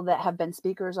people that have been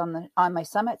speakers on my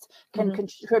summits can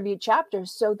contribute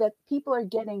chapters, so that people are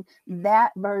getting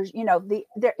that version,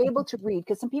 they're able to read,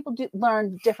 because some people do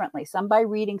learn differently, some by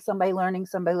reading, some by learning,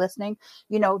 some by listening,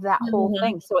 that whole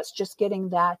thing. So it's just getting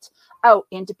that out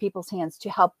into people's hands to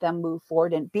help them move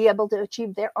forward and be able to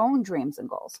achieve their own dreams and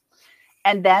goals.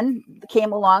 And then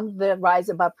came along the Rise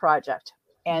Above Project.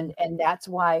 And that's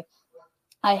why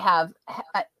I have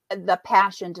the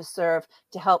passion to serve,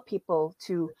 to help people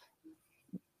to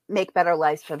make better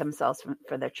lives for themselves,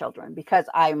 for their children, because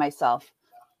I myself,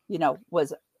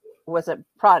 was a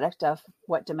product of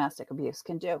what domestic abuse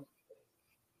can do.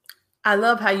 I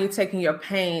love how you're taking your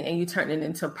pain and you turn it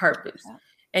into purpose. Yeah.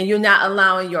 And you're not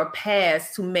allowing your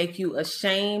past to make you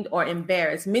ashamed or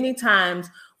embarrassed. Many times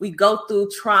we go through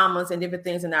traumas and different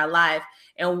things in our life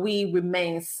and we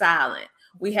remain silent.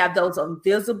 We have those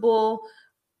invisible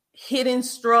hidden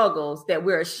struggles that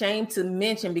we're ashamed to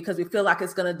mention because we feel like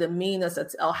it's going to demean us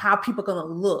or how people are going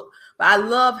to look. But I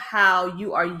love how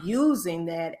you are using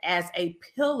that as a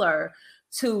pillar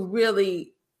to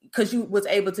really, because you was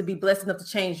able to be blessed enough to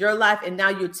change your life. And now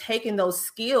you're taking those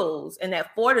skills and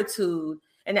that fortitude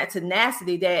and that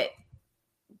tenacity that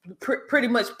pretty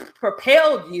much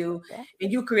propelled you,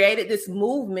 and you created this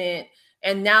movement.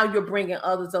 And now you're bringing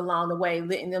others along the way,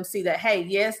 letting them see that, hey,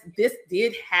 yes, this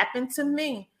did happen to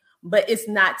me, but it's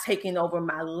not taking over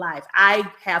my life.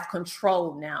 I have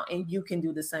control now, and you can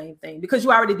do the same thing because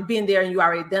you already been there and you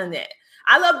already done that.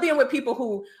 I love being with people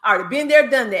who already been there,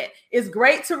 done that. It's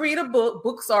great to read a book.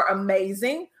 Books are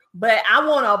amazing, but I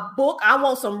want a book. I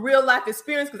want some real life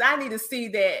experience, because I need to see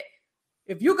that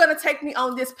if you're going to take me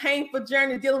on this painful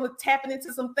journey dealing with tapping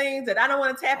into some things that I don't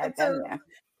want to tap into,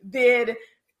 then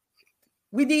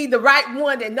we need the right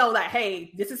one that know, like,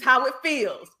 hey, this is how it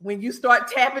feels when you start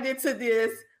tapping into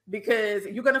this, because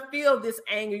you're going to feel this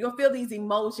anger, you're going to feel these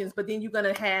emotions, but then you're going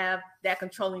to have that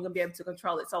control and you're going to be able to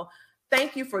control it. So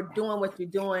thank you for doing what you're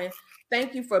doing.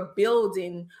 Thank you for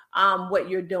building what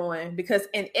you're doing, because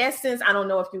in essence, I don't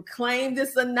know if you claim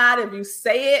this or not, if you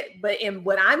say it, but in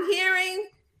what I'm hearing,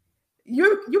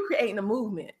 you're creating a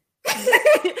movement.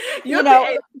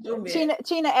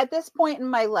 Tina, at this point in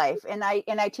my life, and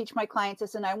I teach my clients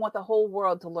this, and I want the whole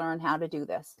world to learn how to do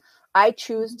this. I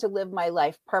choose to live my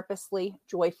life purposely,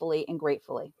 joyfully, and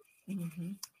gratefully.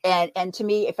 Mm-hmm. And to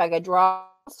me, if I could draw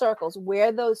circles,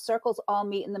 where those circles all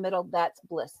meet in the middle, that's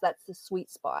bliss. That's the sweet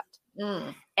spot.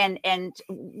 Mm. And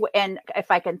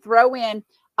if I can throw in,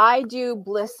 I do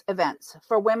bliss events.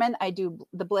 For women, I do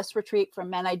the bliss retreat. For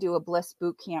men, I do a bliss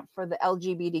boot camp. For the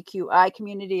LGBTQI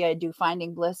community, I do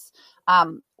Finding Bliss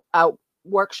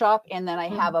workshop. And then I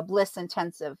have a bliss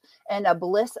intensive. And a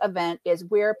bliss event is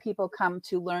where people come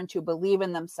to learn to believe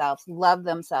in themselves, love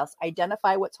themselves,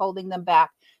 identify what's holding them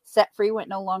back, set free what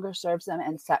no longer serves them,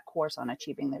 and set course on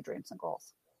achieving their dreams and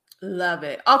goals. Love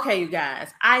it. Okay, you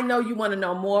guys, I know you want to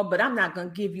know more, but I'm not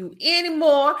going to give you any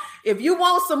more. If you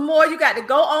want some more, you got to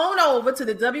go on over to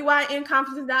the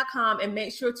WYNconferences.com and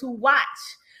make sure to watch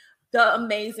the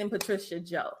amazing Patricia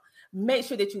Joe. Make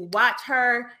sure that you watch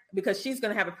her, because she's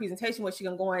going to have a presentation where she's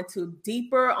going to go into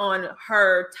deeper on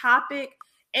her topic.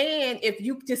 And if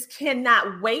you just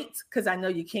cannot wait, because I know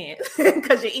you can't,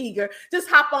 because you're eager, just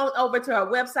hop on over to our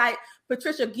website.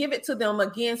 Patricia, give it to them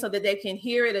again so that they can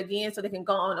hear it again, so they can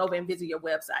go on over and visit your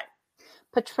website.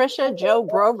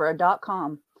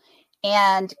 PatriciaJoeGrover.com.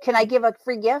 And can I give a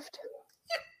free gift?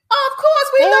 Of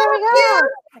course, we go.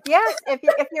 Yes,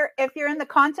 if you're in the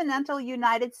continental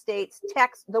United States,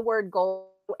 text the word GOAL,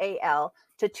 AL,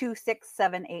 to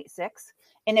 26786.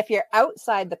 And if you're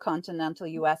outside the continental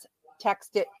US,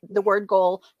 text it, the word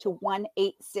GOAL, to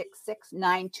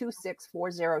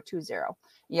 1-866-926-4020.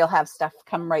 You'll have stuff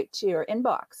come right to your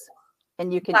inbox,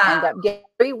 and you can end up getting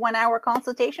a free 1-hour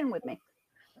consultation with me.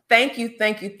 Thank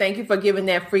you for giving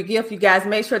that free gift. You guys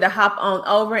make sure to hop on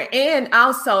over. And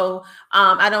also,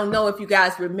 I don't know if you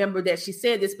guys remember that she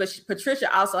said this, but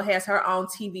Patricia also has her own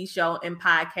TV show and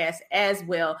podcast as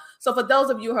well. So for those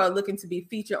of you who are looking to be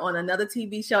featured on another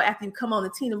TV show after you come on the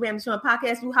Tina Ramsey Show and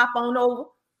podcast, you hop on over.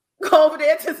 Go over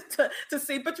there to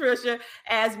see Patricia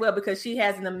as well, because she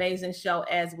has an amazing show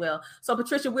as well. So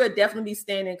Patricia, we'll definitely be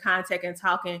staying in contact and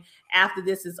talking after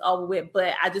this is over with.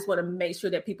 But I just want to make sure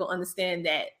that people understand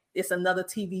that it's another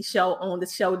TV show on the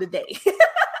show today.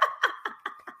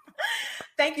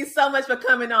 Thank you so much for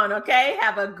coming on, okay?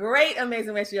 Have a great,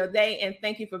 amazing rest of your day. And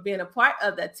thank you for being a part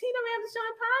of the Tina Ramsey Show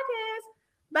podcast.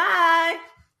 Bye.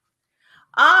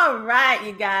 All right,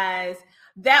 you guys.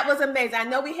 That was amazing. I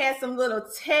know we had some little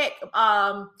tech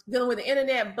dealing with the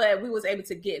internet, but we was able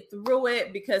to get through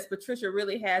it because Patricia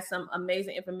really has some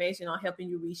amazing information on helping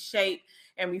you reshape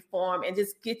and reform and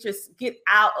just get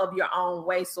out of your own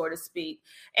way, so to speak.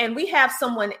 And we have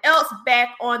someone else back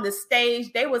on the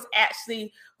stage. They was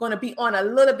actually going to be on a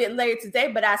little bit later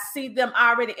today, but I see them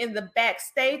already in the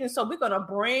backstage. And so we're going to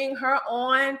bring her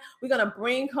on. We're going to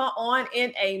bring her on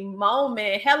in a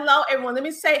moment. Hello, everyone. Let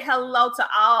me say hello to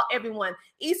everyone.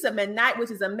 Issa McKnight, which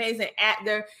is an amazing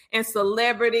actor and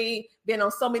celebrity, been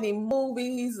on so many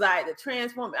movies like The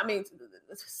Transformers. I mean,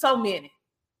 so many.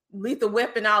 Lethal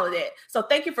Weapon, all of that. So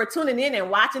thank you for tuning in and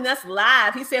watching us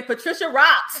live. He said Patricia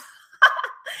rocks.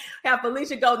 Have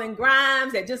Felicia Golden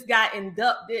Grimes that just got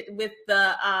inducted with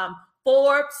the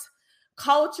Forbes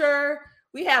Culture.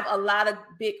 We have a lot of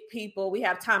big people. We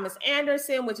have Thomas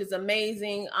Anderson, which is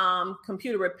amazing,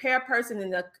 computer repair person in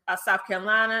the South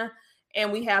Carolina. And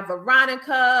we have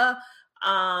Veronica,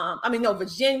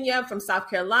 Virginia from South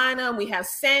Carolina. We have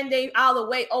Sandy all the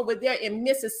way over there in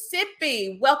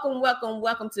Mississippi. Welcome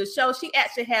to the show. She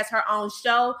actually has her own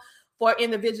show for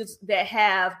individuals that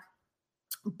have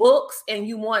books and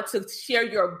you want to share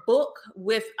your book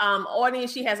with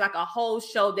audience. She has like a whole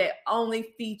show that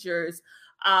only features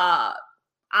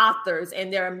authors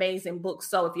and their amazing books.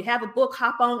 So if you have a book,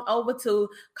 hop on over to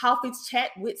Coffee's Chat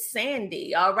with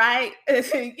Sandy. All right.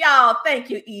 Y'all, thank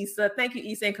you, Issa.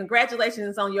 And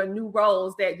congratulations on your new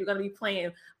roles that you're going to be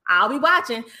playing. I'll be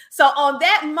watching. So on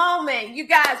that moment, you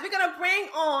guys, we're going to bring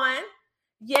on,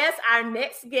 yes, our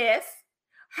next guest.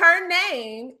 Her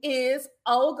name is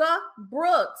Olga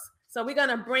Brooks. So we're going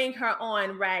to bring her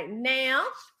on right now.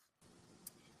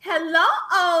 Hello,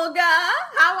 Olga.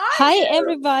 How are you? Hi,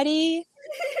 everybody.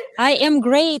 I am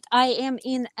great. I am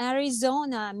in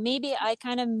Arizona. Maybe I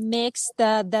kind of mixed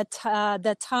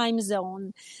the time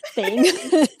zone thing.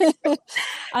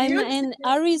 I'm in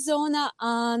Arizona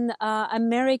on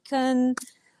American,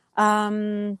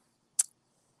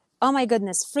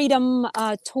 Freedom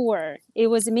Tour. It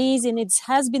was amazing. It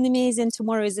has been amazing.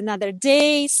 Tomorrow is another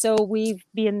day. So we've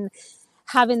been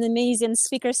having amazing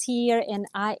speakers here, and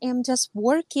I am just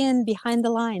working behind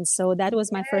the lines. So that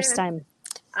was my first time.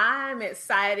 I'm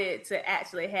excited to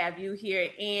actually have you here.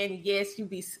 And yes,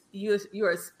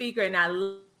 you're a speaker, and I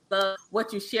love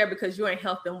what you share because you're in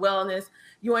health and wellness.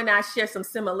 You and I share some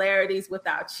similarities with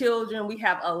our children. We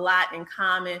have a lot in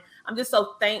common. I'm just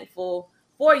so thankful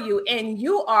for you. And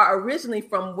you are originally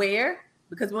from where?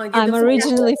 Because I'm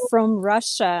originally from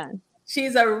Russia.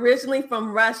 She's originally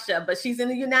from Russia, but she's in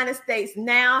the United States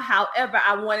now. However,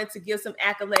 I wanted to give some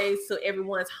accolades to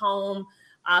everyone's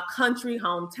country,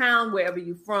 hometown, wherever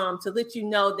you're from, to let you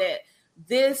know that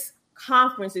this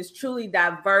conference is truly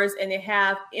diverse and they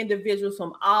have individuals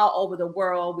from all over the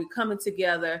world. We're coming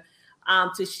together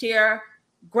to share,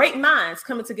 great minds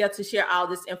coming together to share all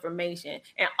this information.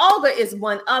 And Olga is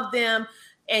one of them.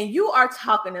 And you are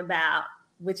talking about,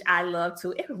 which I love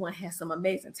too. Everyone has some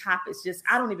amazing topics. Just,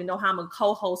 I don't even know how I'm a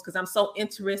co-host because I'm so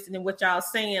interested in what y'all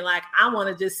saying. Like, I want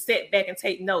to just sit back and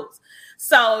take notes.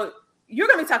 So you're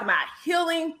going to be talking about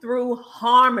healing through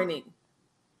harmony.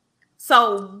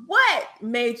 So what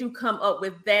made you come up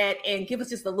with that? And give us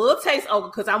just a little taste over,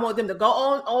 because I want them to go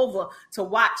on over to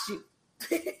watch you.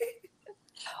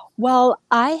 Well,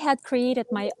 I had created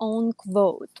my own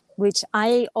quote, which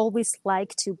I always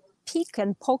like to pick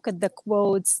and pocket the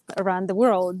quotes around the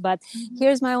world. But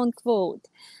here's my own quote.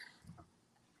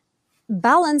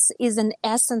 Balance is an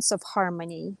essence of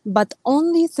harmony, but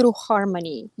only through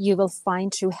harmony you will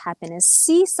find true happiness.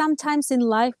 See, sometimes in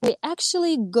life we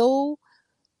actually go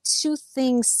to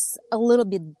things a little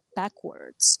bit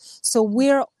backwards. So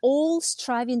we're all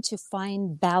striving to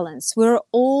find balance. We're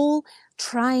all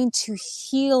trying to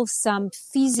heal some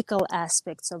physical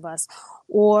aspects of us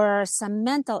or some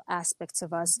mental aspects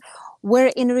of us,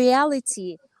 where in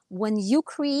reality, when you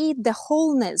create the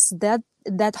wholeness,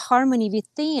 that harmony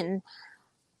within,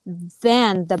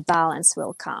 then the balance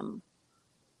will come.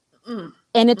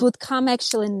 And it would come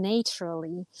actually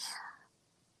naturally.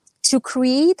 To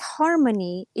create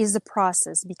harmony is a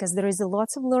process because there is a lot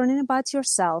of learning about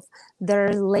yourself. There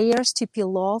are layers to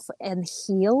peel off and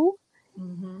heal.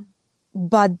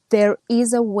 But there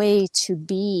is a way to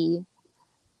be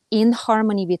in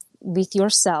harmony with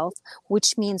yourself,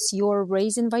 which means you're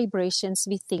raising vibrations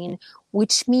within,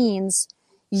 which means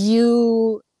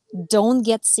you don't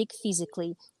get sick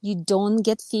physically, you don't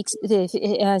get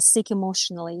sick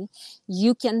emotionally.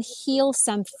 You can heal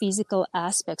some physical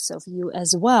aspects of you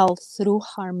as well through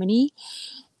harmony,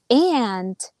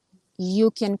 and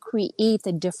you can create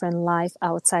a different life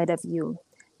outside of you,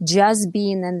 just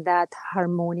being in that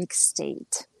harmonic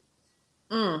state.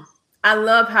 I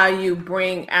love how you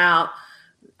bring out,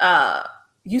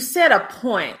 you said a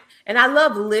point, and I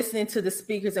love listening to the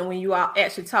speakers and when you all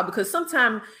actually talk, because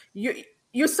sometimes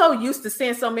you're so used to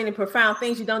saying so many profound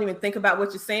things, you don't even think about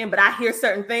what you're saying, but I hear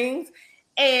certain things.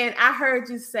 And I heard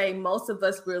you say most of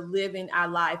us, we're living our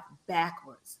life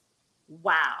backwards.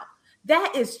 Wow.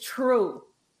 That is true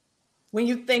when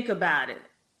you think about it.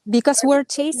 Because we're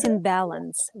chasing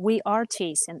balance. We are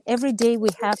chasing. Every day we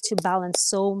have to balance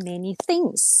so many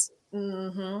things.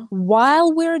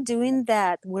 While we're doing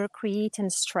that, we're creating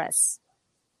stress.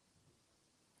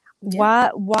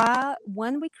 When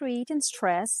we're creating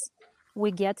stress,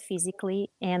 we get physically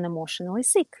and emotionally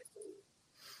sick.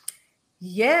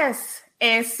 Yes.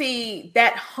 And see,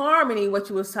 that harmony, what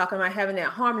you was talking about, having that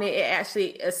harmony, it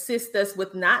actually assists us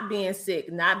with not being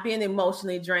sick, not being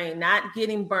emotionally drained, not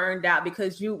getting burned out,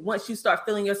 because once you start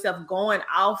feeling yourself going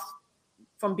off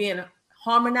from being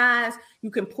harmonized,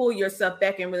 you can pull yourself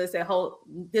back and really say,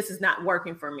 this is not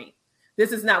working for me.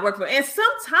 This is not working for me. And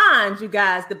sometimes, you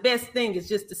guys, the best thing is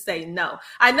just to say no.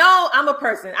 I know I'm a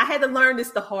person. I had to learn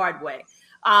this the hard way.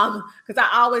 Because I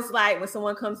always like when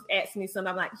someone comes ask me something,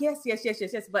 I'm like, yes.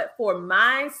 But for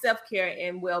my self-care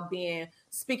and well-being,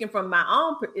 speaking from my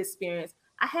own experience,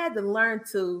 I had to learn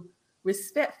to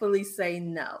respectfully say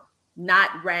no,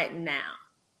 not right now,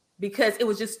 because it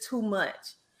was just too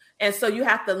much. And so you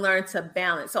have to learn to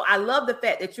balance. So I love the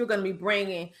fact that you're going to be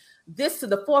bringing this to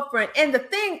the forefront. And the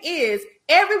thing is,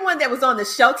 everyone that was on the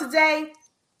show today,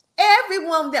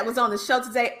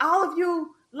 all of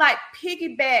you, like,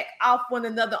 piggyback off one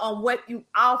another on what you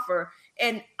offer,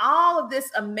 and all of this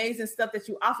amazing stuff that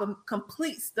you offer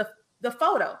completes the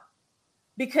photo,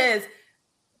 because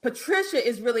Patricia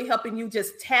is really helping you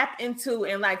just tap into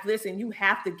and like, listen, you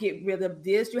have to get rid of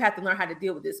this. You have to learn how to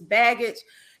deal with this baggage.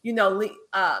 You know,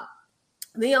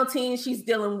 Leontine, she's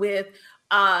dealing with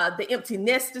the empty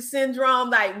nester syndrome.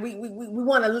 Like we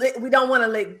don't want to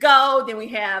let go. Then we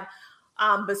have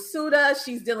Basuda,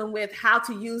 she's dealing with how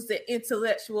to use the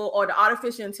intellectual or the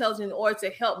artificial intelligence in order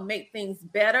to help make things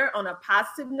better on a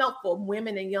positive note for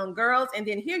women and young girls. And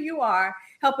then here you are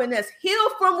helping us heal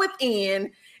from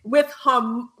within with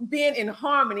being in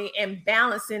harmony and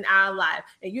balancing our life.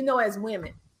 And you know, as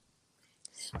women,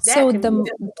 so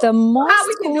the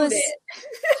most coolest,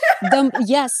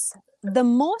 the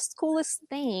most coolest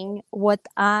thing what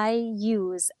I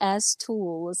use as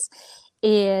tools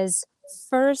is,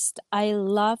 first, I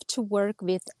love to work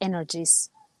with energies.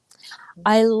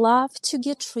 I love to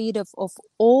get rid of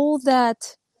all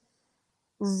that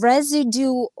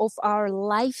residue of our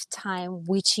lifetime,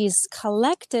 which is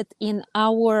collected in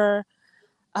our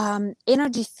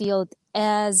energy field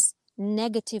as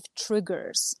negative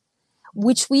triggers,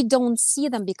 which we don't see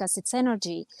them because it's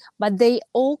energy, but they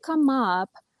all come up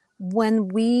when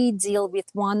we deal with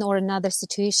one or another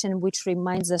situation which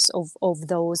reminds us of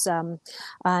those of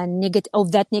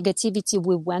that negativity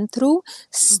we went through,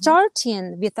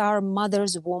 starting with our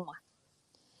mother's womb.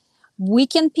 We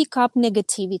can pick up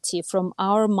negativity from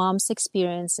our mom's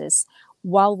experiences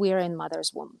while we're in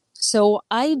mother's womb. So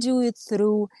I do it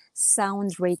through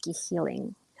sound Reiki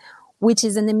healing, which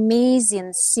is an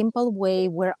amazing, simple way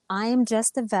where I am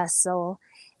just a vessel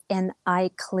and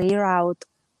I clear out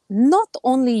not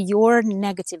only your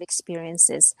negative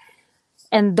experiences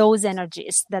and those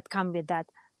energies that come with that,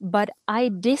 but I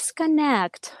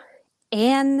disconnect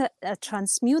and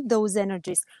transmute those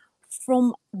energies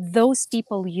from those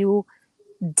people you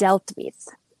dealt with.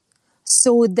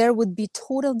 So there would be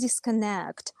total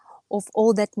disconnect of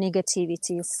all that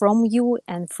negativity from you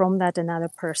and from that another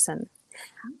person,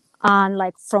 and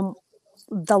like from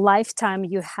the lifetime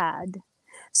you had.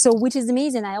 So, which is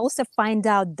amazing. I also find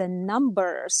out the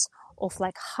numbers of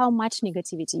like how much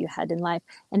negativity you had in life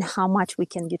and how much we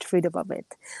can get rid of it.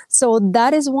 So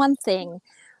that is one thing.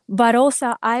 But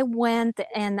also I went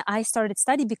and I started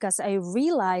studying because I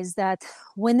realized that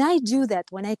when I do that,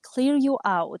 when I clear you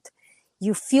out,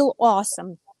 you feel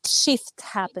awesome. shift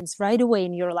happens right away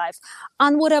in your life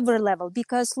on whatever level.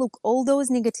 Because look, all those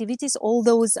negativities, all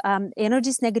those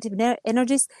energies, negative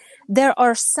energies, there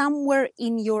are somewhere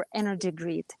in your energy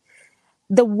grid.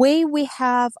 The way we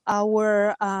have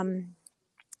our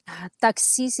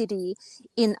toxicity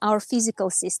in our physical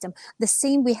system, the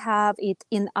same we have it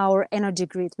in our energy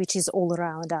grid, which is all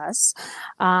around us.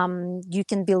 You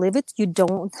can believe it, you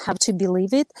don't have to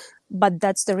believe it, but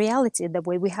that's the reality. The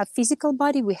way we have physical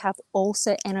body, we have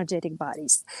also energetic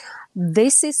bodies.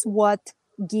 This is what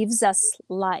gives us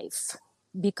life,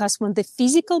 because when the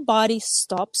physical body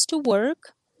stops to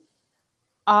work,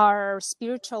 our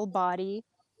spiritual body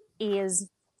is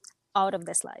out of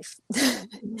this life.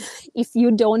 If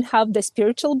you don't have the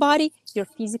spiritual body, your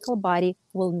physical body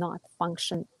will not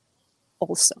function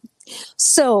also.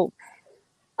 So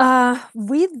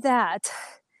with that,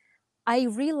 I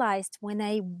realized when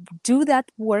I do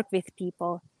that work with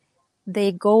people,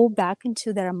 they go back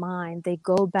into their mind, they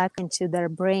go back into their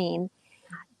brain.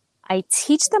 I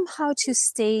teach them how to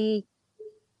stay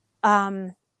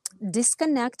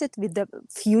disconnected with the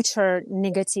future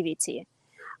negativity.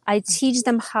 I teach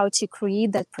them how to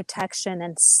create that protection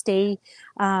and stay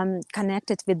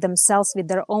connected with themselves, with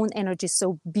their own energy.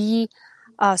 So be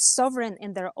sovereign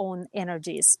in their own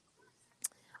energies.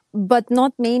 But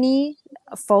not many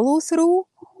follow through,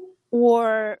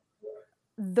 or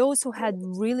those who had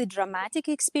really dramatic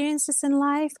experiences in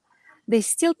life, they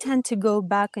still tend to go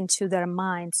back into their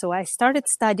mind. So I started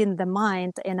studying the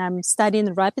mind, and I'm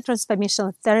studying rapid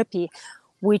transformational therapy,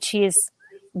 which is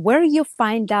where you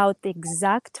find out the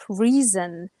exact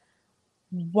reason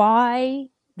why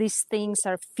these things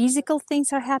are physical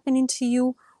things are happening to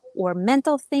you, or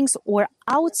mental things, or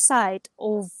outside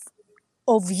of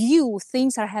you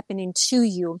things are happening to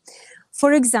you.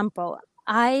 For example,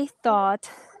 I thought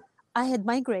I had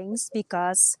migraines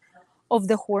because of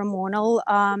the hormonal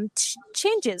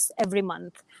changes every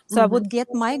month. So I would get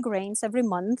migraines every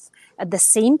month at the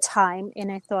same time,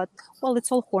 and I thought, well,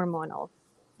 it's all hormonal.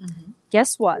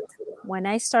 Guess what? When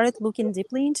I started looking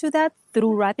deeply into that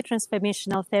through rapid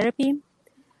transformational therapy,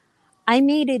 I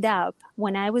made it up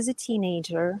when I was a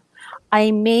teenager. I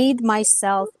made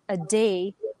myself a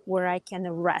day where I can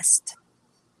rest.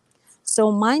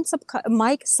 So my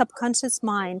subconscious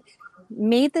mind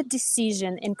made the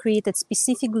decision and created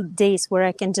specific days where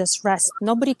I can just rest.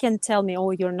 Nobody can tell me,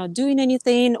 oh, you're not doing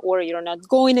anything or you're not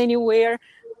going anywhere.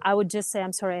 I would just say,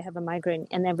 I'm sorry, I have a migraine.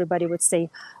 And everybody would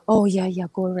say, oh, yeah,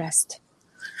 go rest.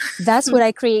 That's what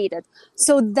I created.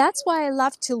 So that's why I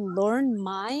love to learn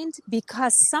mind,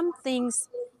 because some things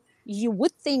you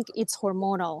would think it's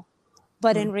hormonal,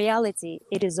 but in reality,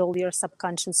 it is all your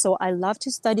subconscious. So I love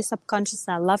to study subconscious.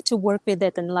 I love to work with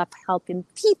it and love helping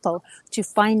people to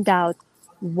find out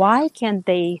why can't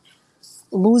they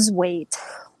lose weight?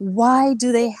 Why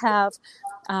do they have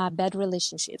bad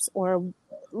relationships, or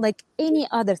like any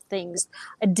other things,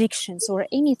 addictions or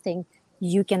anything?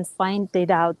 You can find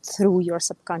it out through your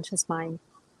subconscious mind.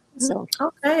 So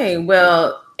okay,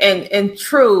 well, and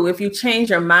true, if you change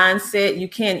your mindset, you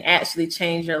can actually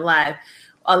change your life.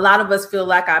 A lot of us feel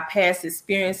like our past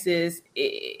experiences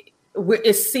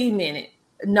is cemented.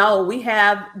 No, we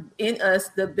have in us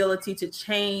the ability to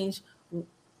change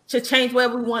where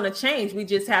we want to change. We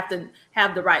just have to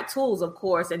have the right tools, of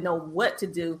course, and know what to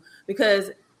do,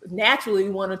 because naturally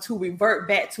we want to revert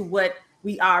back to what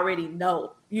we already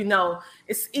know. You know,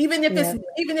 it's even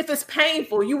if it's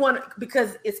painful, you want to,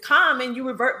 because it's common, you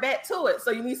revert back to it. So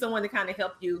you need someone to kind of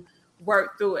help you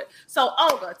work through it. So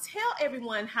Olga, tell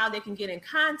everyone how they can get in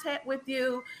contact with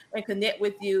you and connect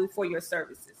with you for your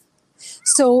services.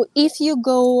 So if you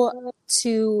go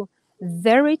to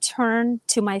the return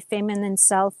to my feminine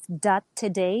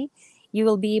self.today, you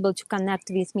will be able to connect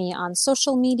with me on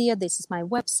social media. This is my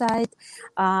website.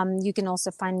 You can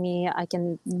also find me. I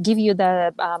can give you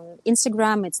the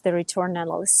Instagram. It's The Return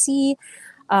LLC.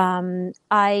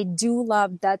 I do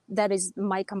love that. That is,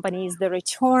 my company is The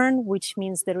Return, which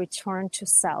means the return to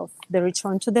self, the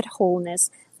return to that wholeness,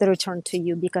 the return to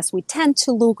you, because we tend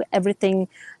to look everything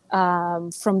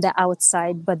from the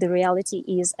outside, but the reality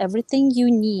is everything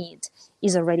you need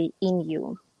is already in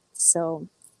you. So.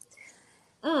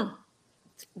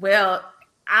 Well,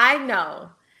 I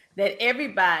know that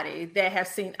everybody that have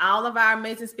seen all of our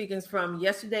amazing speakers from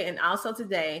yesterday and also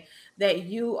today, that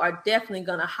you are definitely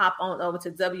going to hop on over to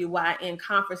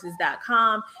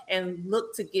WYNconferences.com and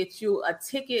look to get you a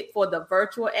ticket for the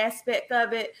virtual aspect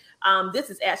of it. This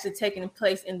is actually taking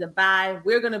place in Dubai.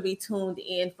 We're going to be tuned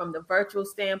in from the virtual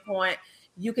standpoint.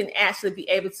 You can actually be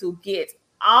able to get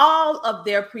all of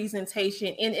their presentation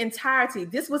in entirety.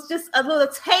 This was just a little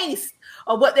taste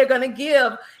of what they're going to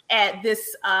give at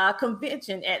this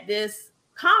convention, at this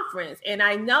conference. And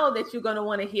I know that you're going to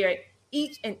want to hear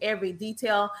each and every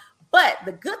detail. But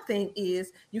the good thing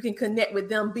is you can connect with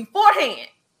them beforehand.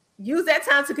 Use that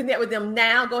time to connect with them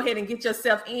now. Go ahead and get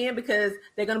yourself in because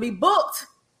they're going to be booked.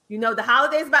 You know, the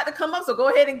holiday's about to come up. So go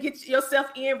ahead and get yourself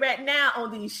in right now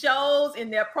on these shows, in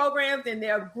their programs, in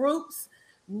their groups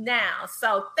now.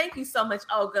 So thank you so much,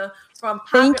 Olga.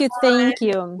 Thank you. Thank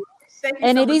you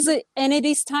and so it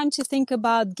is time to think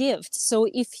about gifts. So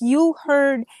if you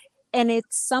heard and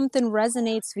it's something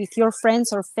resonates with your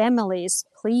friends or families,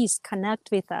 please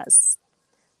connect with us.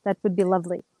 That would be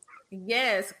lovely.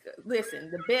 Yes. Listen,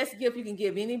 the best gift you can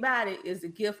give anybody is the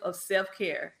gift of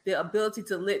self-care, the ability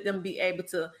to let them be able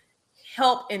to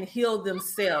help and heal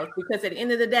themselves. Because at the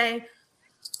end of the day,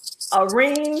 a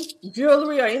ring,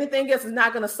 jewelry, or anything else is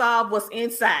not going to solve what's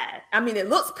inside. I mean, it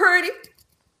looks pretty,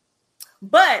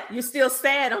 but you're still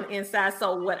sad on the inside.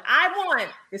 So what I want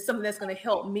is something that's going to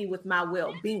help me with my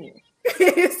well-being.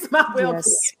 It's my well-being.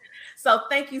 Yes. So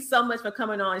thank you so much for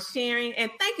coming on, sharing.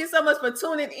 And thank you so much for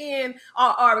tuning in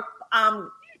or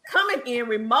coming in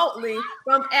remotely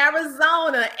from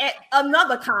Arizona at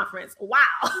another conference. Wow.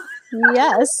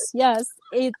 Yes.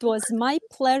 It was my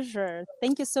pleasure.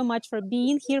 Thank you so much for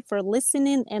being here, for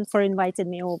listening, and for inviting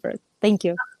me over. Thank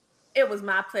you. It was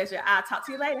my pleasure. I'll talk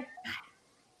to you later.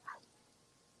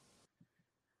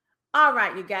 All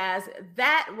right, you guys,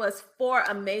 that was 4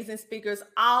 amazing speakers,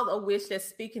 all of which are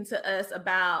speaking to us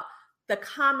about the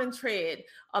common thread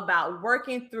about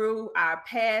working through our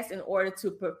past in order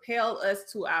to propel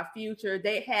us to our future.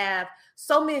 They have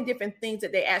so many different things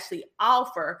that they actually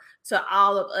offer to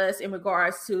all of us in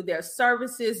regards to their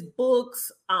services,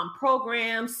 books,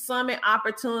 programs, summit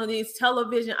opportunities,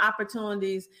 television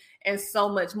opportunities, and so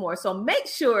much more. So make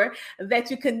sure that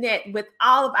you connect with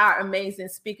all of our amazing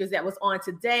speakers that was on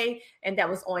today and that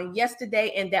was on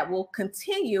yesterday and that will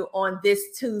continue on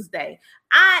this Tuesday.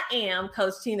 I am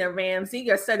Coach Tina Ramsey,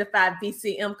 your certified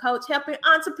VCM coach, helping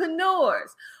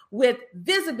entrepreneurs with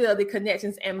visibility,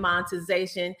 connections, and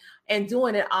monetization, and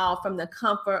doing it all from the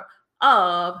comfort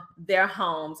of their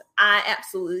homes. I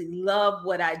absolutely love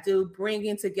what I do,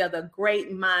 bringing together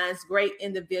great minds, great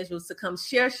individuals to come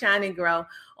share, shine, and grow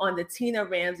on the Tina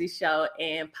Ramsey Show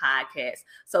and podcast.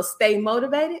 So stay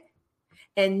motivated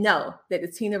and know that the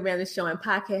Tina Ramsey Show and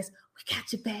podcast, we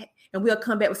got your back, and we'll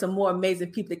come back with some more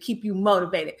amazing people to keep you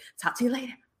motivated. Talk to you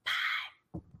later.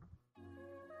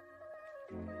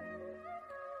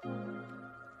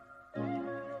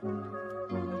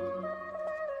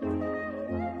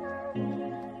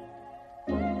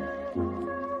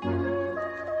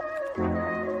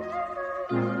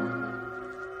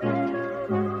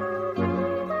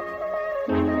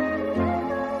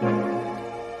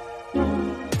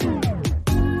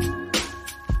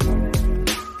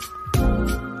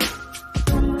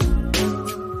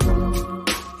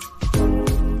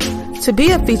 To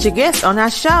be a featured guest on our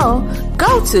show,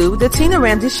 go to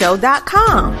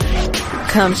theTinaRamseyShow.com.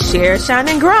 Come share, shine,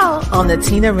 and grow on the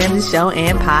Tina Ramsey Show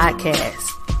and podcast.